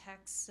emergency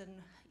texts and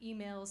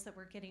emails that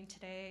we're getting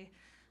today,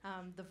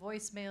 the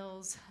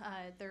voicemails,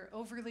 they're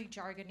overly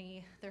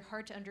jargony, they're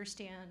hard to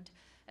understand,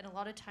 and a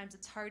lot of times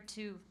it's hard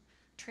to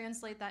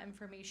translate that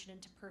information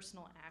into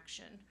personal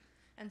action.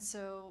 And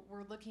so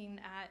we're looking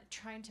at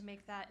trying to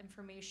make that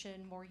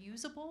information more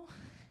usable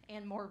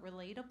and more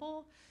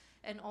relatable,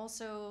 and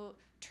also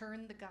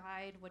turn the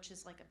guide, which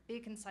is like a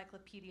big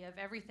encyclopedia of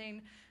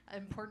everything,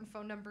 important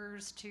phone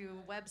numbers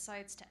to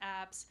websites to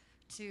apps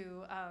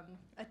to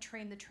a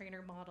train the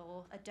trainer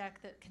model, a deck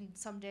that can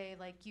someday,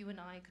 like you and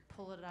I could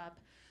pull it up.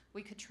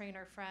 We could train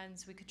our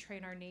friends, we could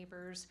train our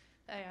neighbors,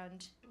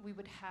 and we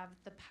would have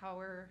the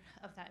power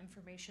of that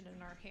information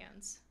in our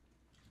hands.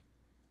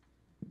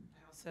 I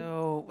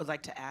also would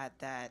like to add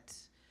that,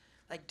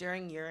 like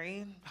during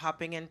Uri,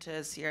 hopping into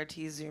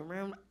CRT Zoom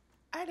room,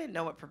 I didn't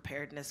know what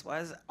preparedness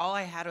was. All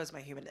I had was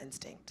my human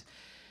instinct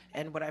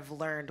and what I've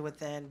learned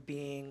within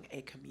being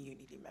a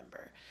community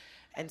member.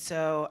 And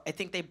so I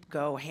think they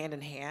go hand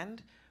in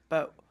hand,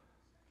 but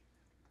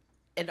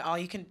and all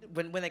you can,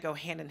 when they go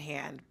hand in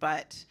hand,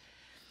 but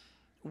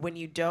when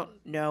you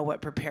don't know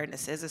what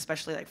preparedness is,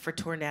 especially like for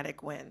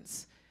tornadic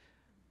winds,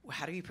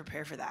 how do you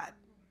prepare for that?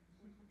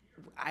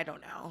 I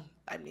don't know.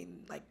 I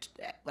mean,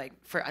 like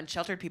for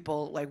unsheltered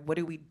people, like what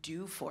do we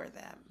do for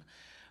them?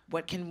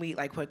 What can we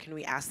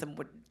ask them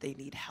what they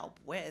need help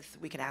with?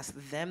 We can ask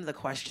them the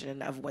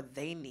question of what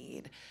they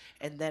need,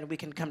 and then we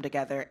can come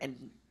together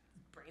and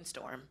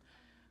brainstorm,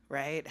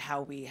 right?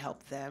 How we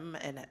help them,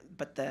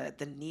 but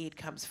the need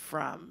comes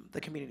from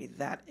the community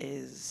that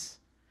is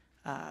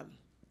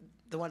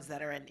the ones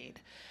that are in need.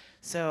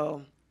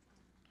 So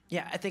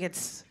yeah, I think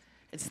it's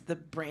the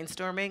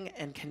brainstorming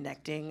and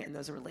connecting and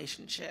those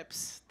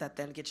relationships that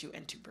then get you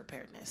into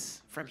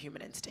preparedness from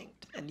human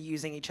instinct, and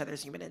using each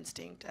other's human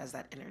instinct as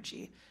that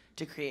energy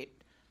to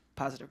create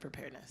positive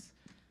preparedness.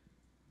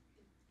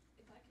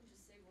 If I can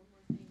just say one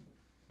more thing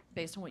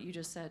based on what you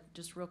just said,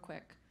 just real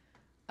quick.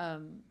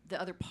 The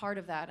other part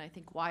of that, and I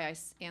think why I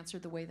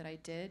answered the way that I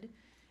did,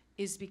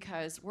 is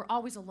because we're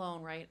always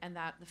alone, right? And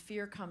that the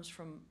fear comes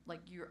from, like,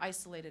 you're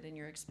isolated in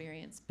your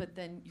experience, but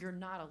then you're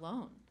not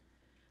alone.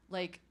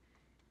 Like,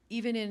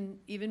 even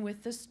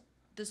with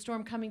the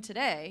storm coming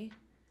today,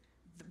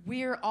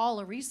 we're all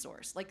a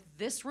resource. Like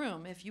this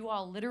room, if you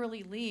all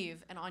literally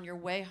leave and on your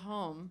way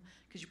home,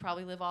 because you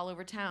probably live all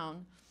over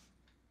town,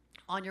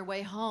 on your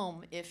way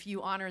home, if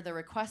you honor the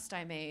request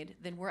I made,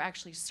 then we're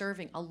actually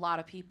serving a lot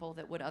of people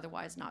that would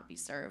otherwise not be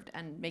served,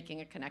 and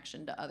making a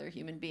connection to other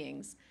human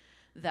beings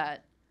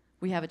that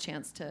we have a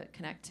chance to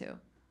connect to. Marc,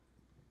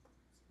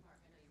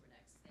 I know you were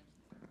next.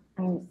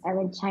 Thank you. I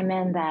would chime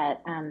in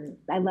that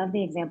I love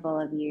the example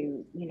of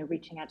you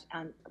reaching out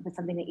with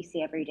something that you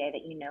see every day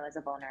that you know is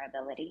a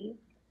vulnerability,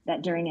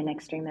 that during an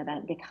extreme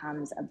event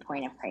becomes a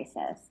point of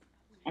crisis.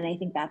 And I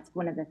think that's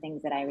one of the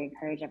things that I would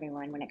encourage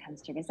everyone when it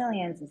comes to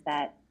resilience, is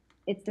that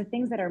it's the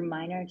things that are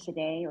minor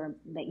today or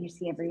that you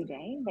see every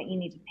day that you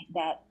need to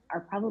that are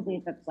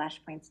probably the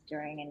flashpoints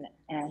during an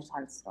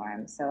intense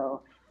storm.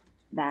 So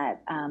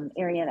that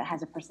area that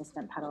has a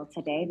persistent puddle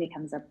today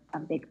becomes a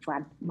big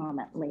flood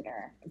moment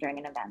later during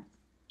an event.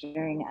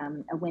 During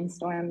a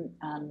windstorm,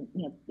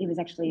 it was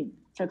actually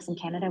folks in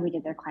Canada, we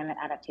did their climate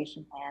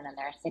adaptation plan, and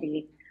their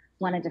city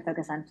wanted to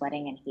focus on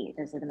flooding and heat.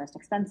 Those are the most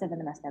expensive and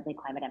the most deadly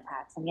climate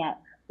impacts. And yet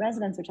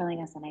residents were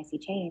telling us on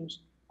ISeeChange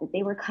that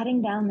they were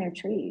cutting down their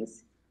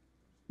trees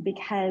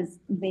because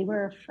they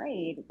were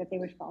afraid that they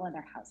would fall on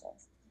their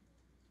houses.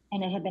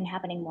 And it had been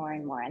happening more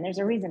and more. And there's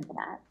a reason for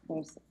that.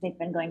 They've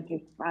been going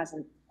through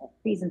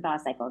freeze and thaw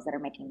cycles that are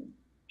making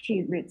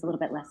tree roots a little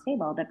bit less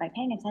stable. But by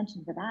paying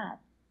attention to that,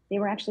 they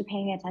were actually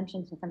paying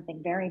attention to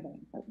something very, very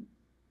important,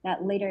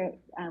 that later,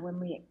 when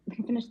we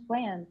finished the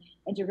plan,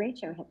 a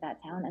derecho hit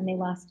that town, and they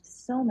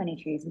lost so many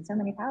trees and so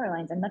many power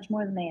lines, and much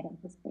more than they had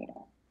anticipated.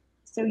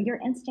 So your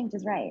instinct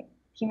is right.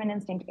 Human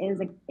instinct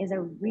is a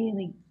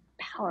really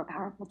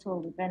powerful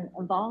tool. We've been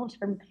evolved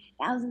from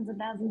thousands and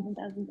thousands and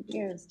thousands of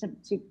years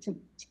to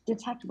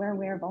detect where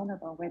we're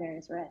vulnerable, where there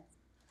is risk.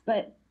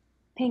 But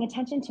paying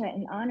attention to it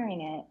and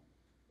honoring it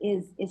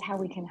is how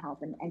we can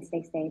help and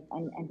stay safe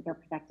and feel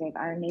protective.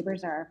 Our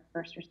neighbors are our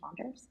first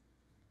responders.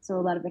 So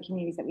a lot of the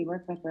communities that we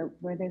work with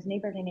where those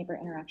neighbor-to-neighbor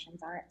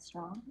interactions aren't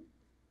strong,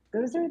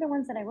 those are the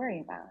ones that I worry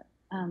about.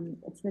 And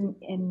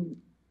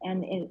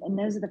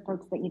those are the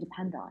folks that you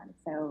depend on.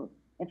 So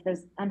if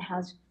those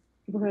unhoused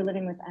people who are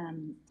living with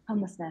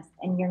homelessness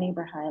in your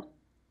neighborhood,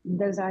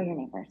 those are your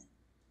neighbors.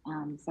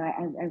 So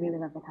I really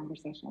love the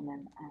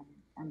conversation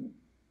and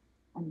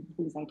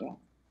these ideas.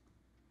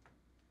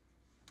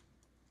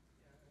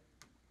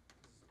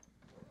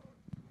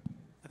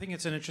 I think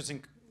it's an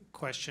interesting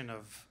question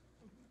of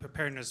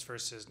preparedness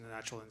versus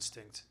natural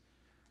instinct.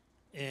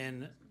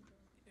 In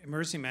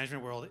emergency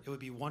management world, it would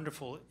be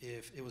wonderful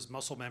if it was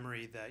muscle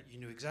memory, that you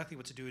knew exactly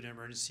what to do in an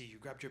emergency. You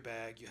grabbed your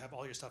bag, you have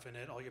all your stuff in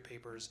it, all your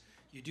papers,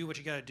 you do what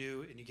you gotta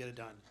do, and you get it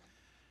done.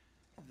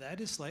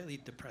 That is slightly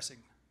depressing.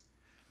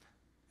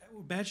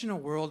 Imagine a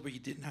world where you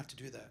didn't have to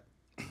do that.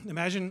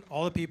 Imagine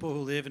all the people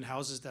who live in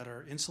houses that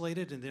are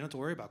insulated and they don't have to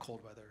worry about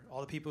cold weather.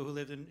 All the people who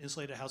live in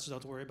insulated houses don't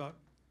have to worry about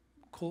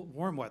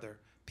warm weather.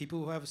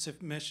 People who have a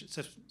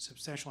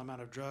substantial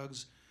amount of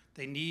drugs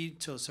they need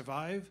to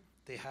survive,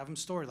 they have them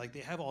stored. Like, they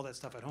have all that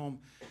stuff at home.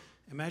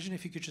 Imagine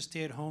if you could just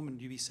stay at home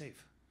and you'd be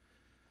safe.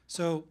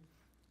 So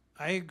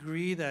I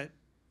agree that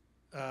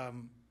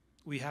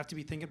we have to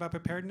be thinking about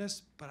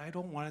preparedness, but I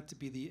don't want it to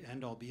be the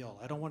end-all, be-all.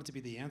 I don't want it to be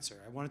the answer.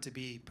 I want it to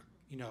be,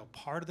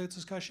 part of the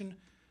discussion,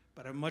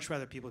 but I'd much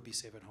rather people be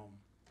safe at home.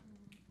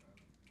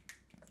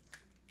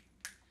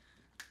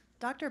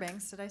 Dr.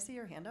 Banks, did I see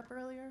your hand up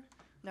earlier?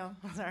 No,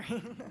 sorry.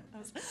 I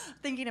was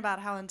thinking about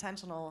how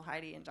intentional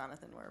Heidi and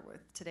Jonathan were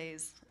with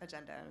today's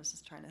agenda. I was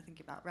just trying to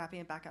think about wrapping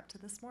it back up to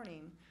this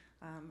morning.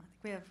 I think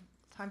we have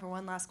time for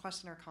one last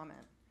question or comment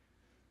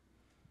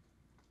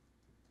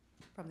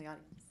from the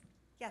audience.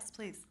 Yes,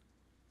 please.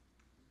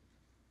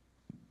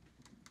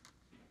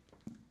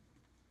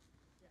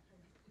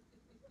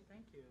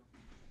 Thank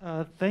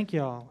you. Thank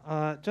you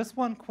all. Just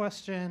one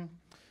question.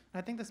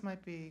 I think this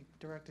might be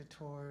directed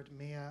toward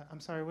Mia. I'm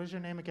sorry, what is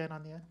your name again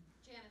on the end?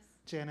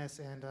 Janis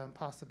and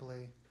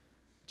possibly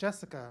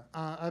Jessica.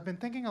 I've been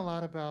thinking a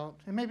lot about,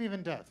 and maybe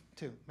even Dev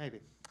too, maybe.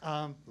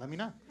 Let me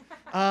know.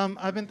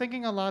 I've been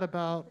thinking a lot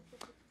about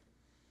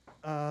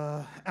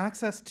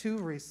access to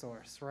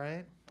resource,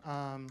 right?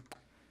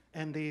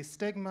 And the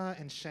stigma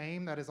and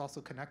shame that is also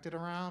connected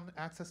around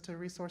access to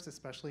resource,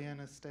 especially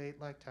in a state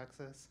like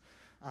Texas,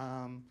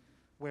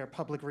 where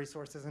public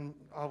resources and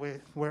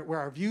where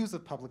our views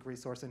of public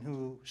resource and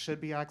who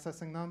should be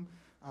accessing them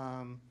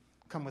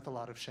come with a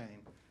lot of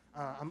shame.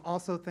 I'm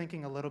also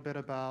thinking a little bit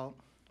about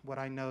what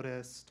I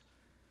noticed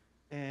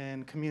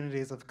in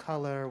communities of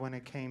color when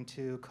it came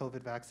to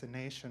COVID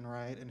vaccination,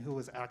 right? And who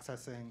was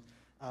accessing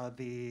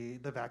the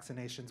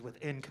vaccinations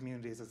within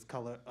communities of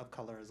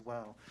color as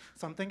well.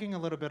 So I'm thinking a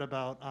little bit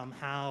about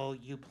how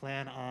you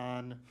plan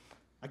on,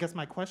 I guess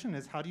my question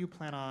is, how do you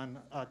plan on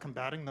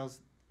combating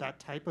that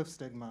type of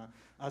stigma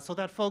so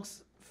that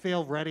folks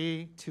feel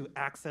ready to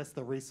access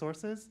the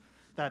resources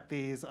that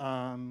these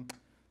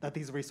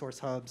resource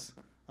hubs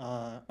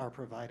are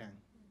providing?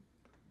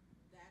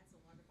 That's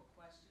a wonderful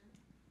question.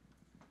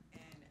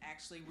 And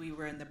actually, we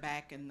were in the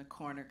back in the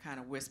corner kind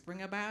of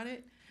whispering about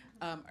it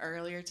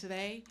earlier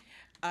today.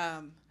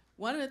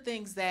 One of the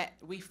things that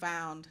we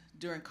found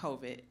during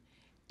COVID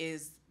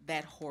is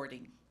that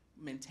hoarding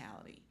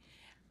mentality.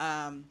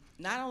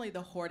 Not only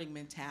the hoarding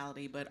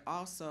mentality, but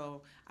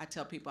also, I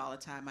tell people all the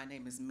time, my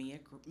name is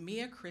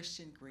Mia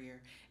Christian Greer,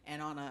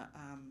 and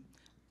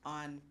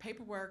on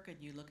paperwork, and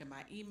you look at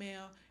my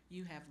email,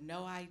 you have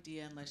no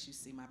idea unless you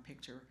see my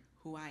picture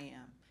who I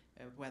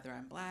am, whether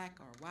I'm black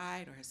or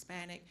white or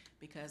Hispanic,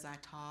 because I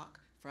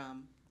talk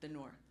from the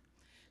north.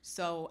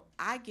 So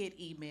I get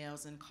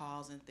emails and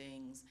calls and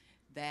things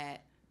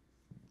that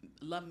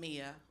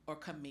Lamia or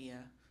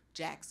Camilla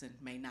Jackson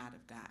may not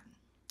have gotten.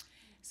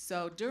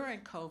 So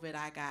during COVID,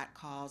 I got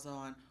calls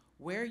on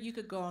where you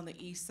could go on the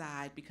east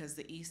side, because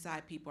the east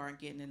side people aren't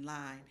getting in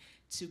line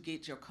to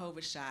get your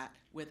COVID shot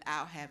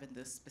without having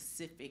the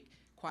specific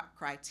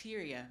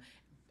criteria,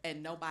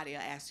 and nobody will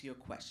ask you a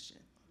question.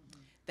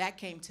 That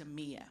came to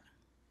Mia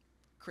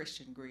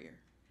Christian Greer,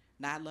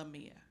 not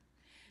Lamia.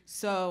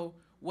 So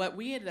what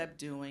we ended up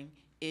doing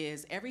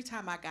is every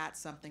time I got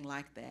something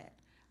like that,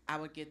 I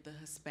would get the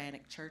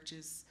Hispanic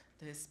churches,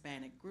 the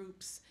Hispanic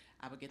groups,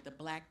 I would get the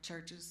black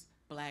churches,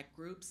 black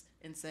groups,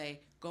 and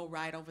say, go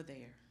right over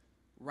there,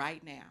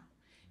 right now.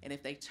 And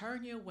if they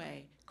turn you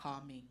away,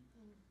 call me.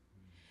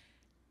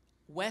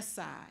 West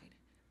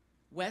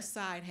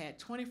Side had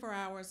 24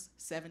 hours,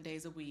 7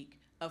 days a week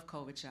of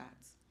COVID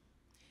shots.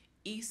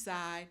 East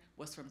Side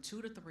was from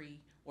 2 to 3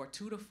 or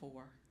 2 to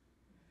 4,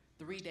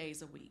 3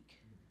 days a week.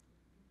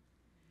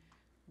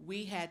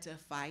 we had to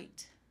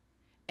fight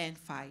and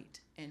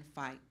fight and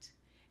fight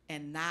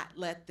and not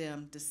let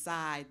them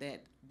decide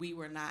that we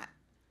were not,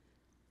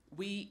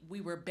 we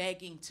were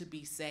begging to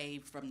be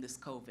saved from this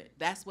COVID.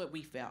 That's what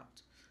we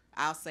felt.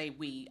 I'll say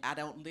we. I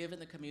don't live in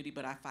the community,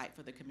 but I fight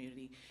for the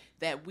community.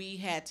 That we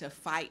had to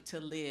fight to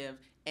live,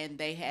 and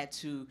they had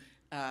to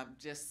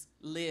just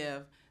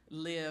live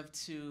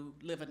to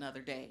live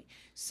another day.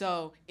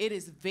 So it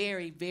is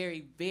very,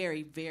 very,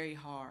 very, very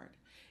hard,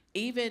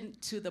 even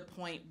to the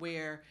point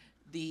where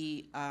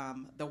the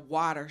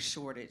water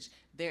shortage.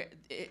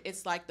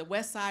 It's like the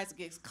West Side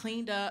gets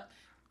cleaned up,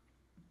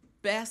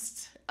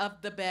 best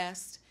of the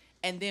best,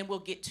 and then we'll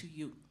get to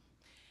you.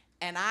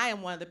 And I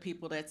am one of the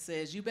people that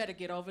says, you better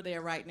get over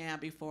there right now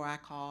before I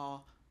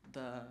call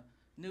the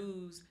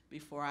news,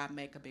 before I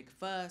make a big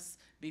fuss,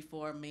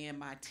 before me and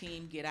my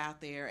team get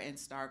out there and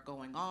start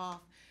going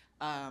off.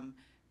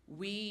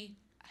 We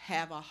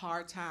have a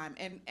hard time.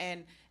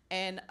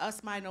 And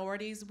us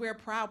minorities, we're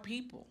proud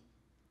people.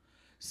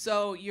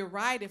 So you're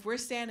right, if we're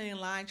standing in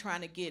line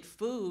trying to get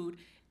food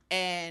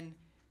and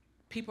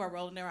people are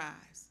rolling their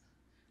eyes,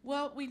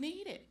 well, we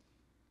need it.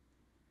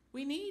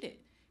 We need it.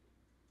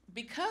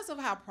 Because of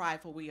how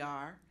prideful we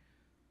are,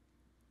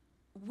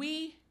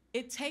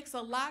 it takes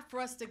a lot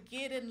for us to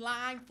get in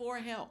line for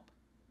help.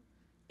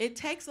 It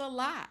takes a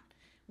lot.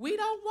 We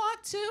don't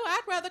want to.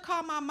 I'd rather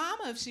call my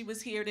mama if she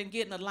was here than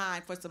get in a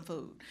line for some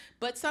food.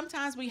 But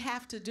sometimes we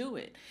have to do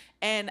it.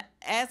 And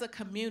as a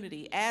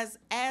community, as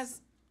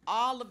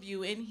all of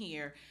you in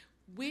here,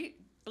 we,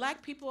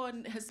 Black people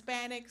and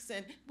Hispanics,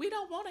 and we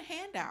don't want a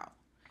handout.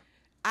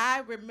 I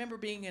remember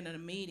being in a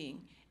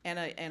meeting and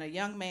a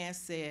young man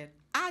said,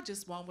 I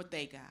just want what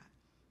they got.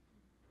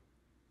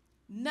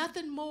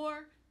 Nothing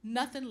more,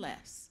 nothing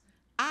less.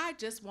 I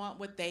just want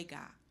what they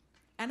got.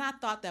 And I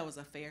thought that was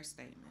a fair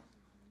statement.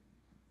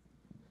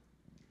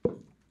 I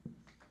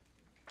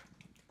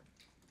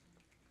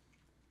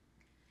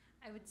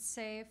would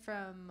say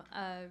from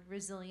a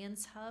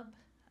resilience hub,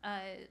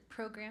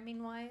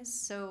 programming-wise,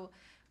 so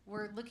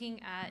we're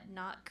looking at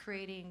not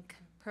creating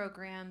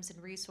programs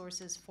and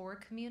resources for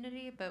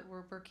community, but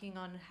we're working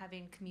on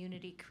having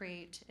community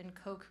create and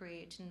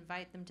co-create and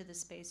invite them to the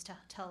space to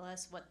tell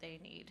us what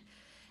they need.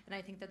 And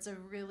I think that's a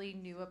really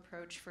new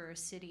approach for a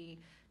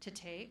city to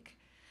take.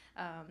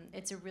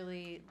 It's a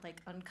really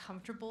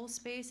uncomfortable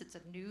space. It's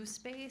a new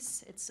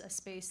space. It's a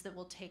space that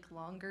will take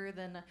longer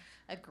than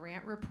a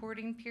grant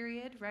reporting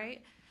period,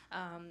 right?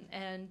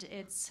 And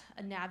it's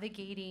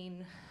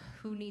navigating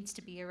who needs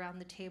to be around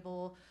the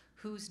table,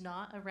 who's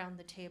not around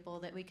the table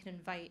that we can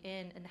invite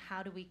in, and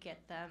how do we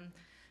get them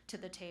to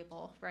the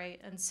table,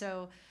 right? And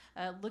so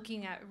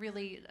looking at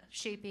really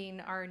shaping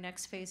our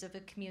next phase of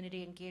a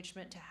community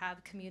engagement to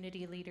have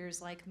community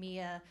leaders like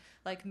Mia,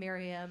 like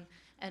Miriam,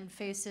 and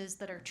faces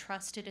that are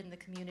trusted in the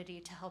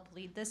community to help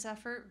lead this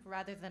effort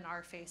rather than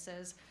our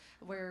faces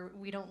where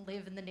we don't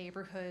live in the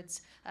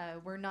neighborhoods,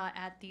 we're not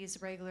at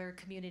these regular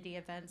community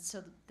events,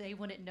 so they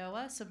wouldn't know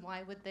us, and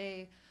why would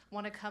they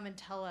want to come and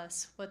tell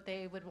us what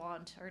they would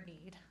want or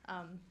need.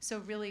 So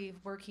really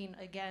working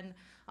again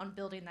on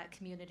building that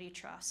community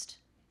trust.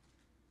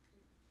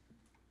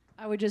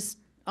 I would just,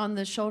 on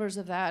the shoulders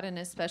of that, and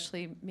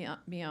especially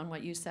me on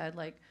what you said,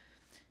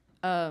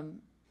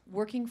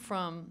 working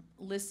from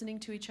listening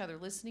to each other,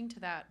 listening to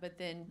that, but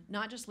then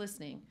not just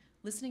listening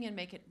and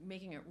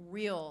making it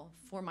real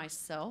for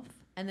myself,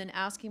 and then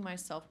asking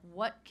myself,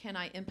 what can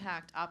I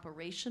impact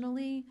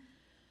operationally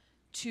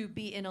to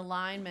be in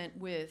alignment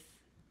with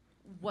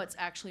what's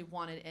actually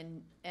wanted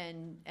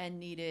and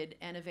needed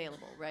and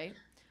available, right?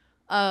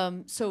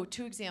 So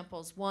 2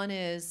 examples. One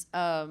is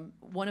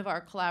one of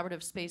our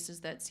collaborative spaces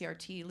that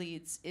CRT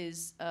leads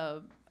is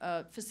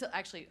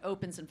actually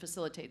opens and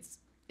facilitates.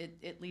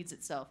 It leads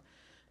itself.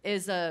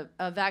 Is a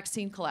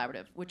vaccine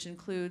collaborative, which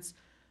includes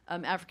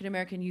African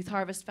American Youth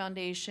Harvest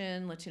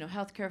Foundation, Latino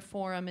Healthcare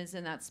Forum is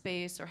in that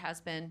space or has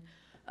been,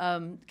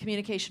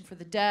 Communication for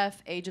the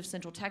Deaf, Age of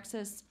Central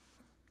Texas,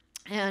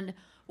 and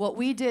what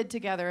we did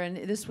together, and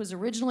this was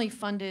originally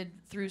funded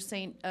through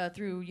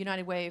through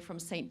United Way from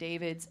St.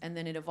 David's, and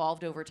then it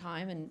evolved over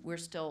time, and we're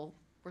still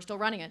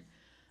running it.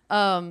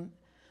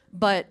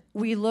 But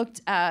we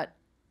looked at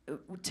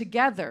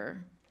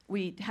together.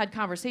 We had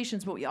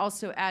conversations, but we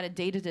also added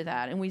data to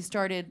that, and we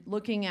started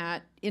looking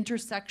at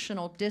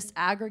intersectional,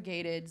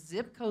 disaggregated,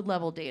 zip code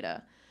level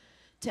data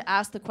to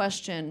ask the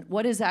question: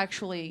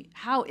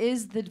 how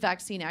is the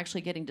vaccine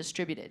actually getting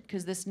distributed?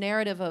 Because this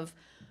narrative of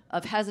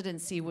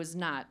hesitancy was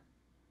not.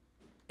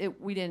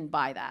 We didn't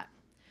buy that,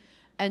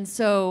 and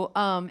so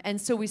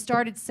we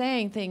started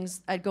saying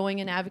things, going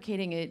and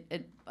advocating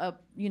it,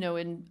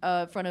 in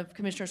front of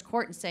Commissioner's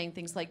Court and saying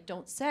things like,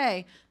 "Don't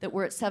say that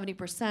we're at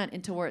 70%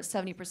 until we're at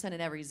 70%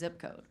 in every zip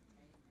code."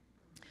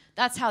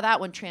 That's how that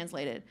one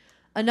translated.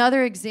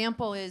 Another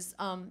example is,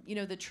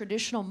 the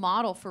traditional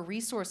model for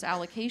resource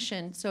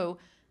allocation. So,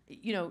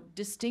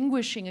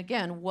 distinguishing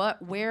again,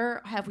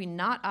 where have we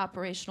not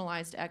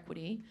operationalized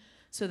equity?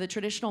 So the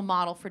traditional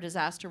model for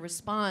disaster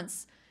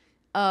response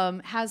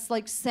has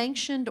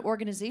sanctioned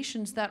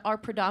organizations that are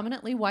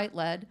predominantly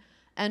white-led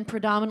and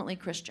predominantly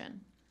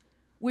Christian,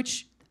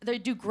 which they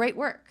do great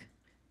work,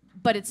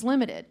 but it's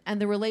limited.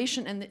 And the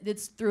relation, and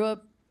it's through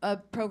a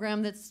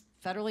program that's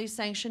federally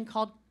sanctioned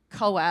called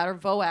COAD or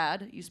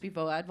VOAD. It used to be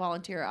VOAD,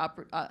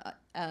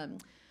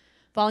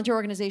 Volunteer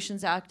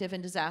Organizations Active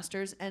in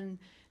Disasters. And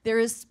there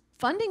is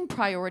funding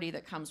priority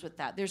that comes with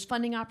that. There's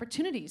funding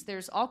opportunities.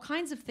 There's all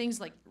kinds of things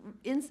like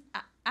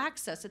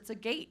access. It's a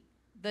gate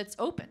that's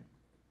open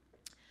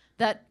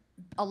that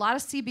a lot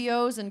of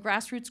CBOs and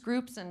grassroots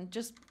groups and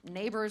just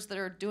neighbors that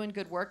are doing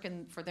good work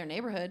for their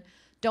neighborhood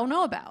don't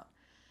know about.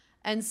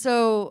 And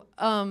so,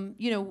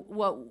 you know,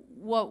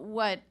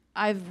 what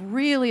I've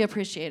really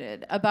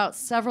appreciated about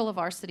several of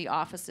our city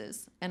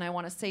offices, and I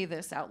want to say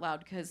this out loud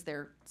because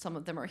some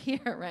of them are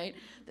here, right?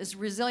 This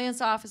resilience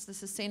office, the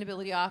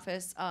sustainability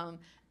office,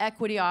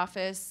 equity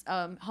office,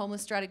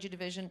 homeless strategy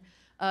division,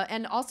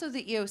 and also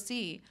the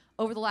EOC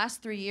over the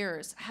last 3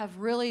 years have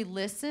really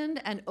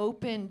listened and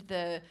opened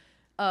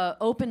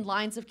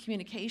lines of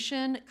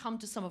communication, come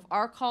to some of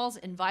our calls,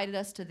 invited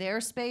us to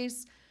their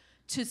space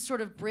to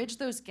sort of bridge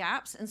those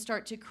gaps and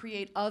start to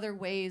create other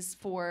ways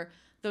for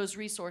those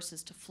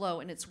resources to flow,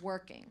 and it's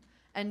working,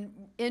 and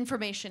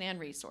information and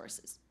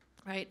resources,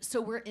 right? So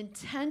we're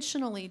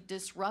intentionally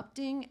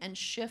disrupting and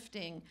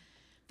shifting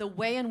the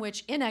way in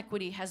which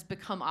inequity has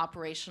become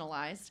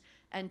operationalized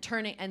and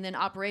then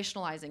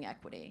operationalizing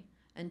equity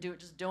and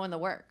just doing the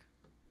work.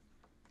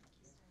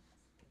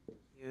 Thank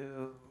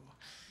you.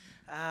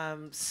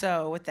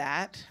 So with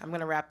that, I'm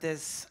going to wrap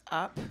this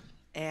up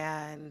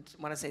and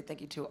want to say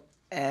thank you to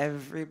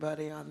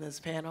everybody on this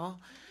panel.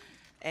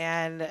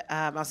 And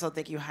also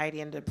thank you,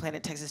 Heidi, and to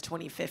Planet Texas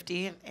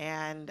 2050.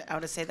 And I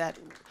want to say that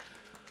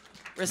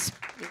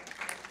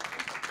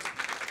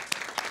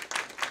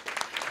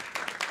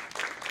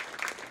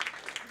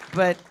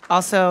but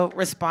also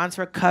response,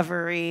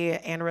 recovery,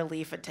 and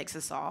relief, it takes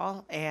us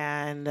all.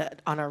 And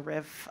on a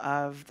riff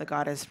of the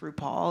goddess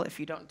RuPaul, if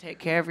you don't take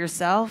care of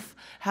yourself,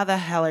 how the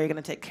hell are you going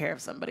to take care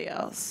of somebody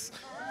else?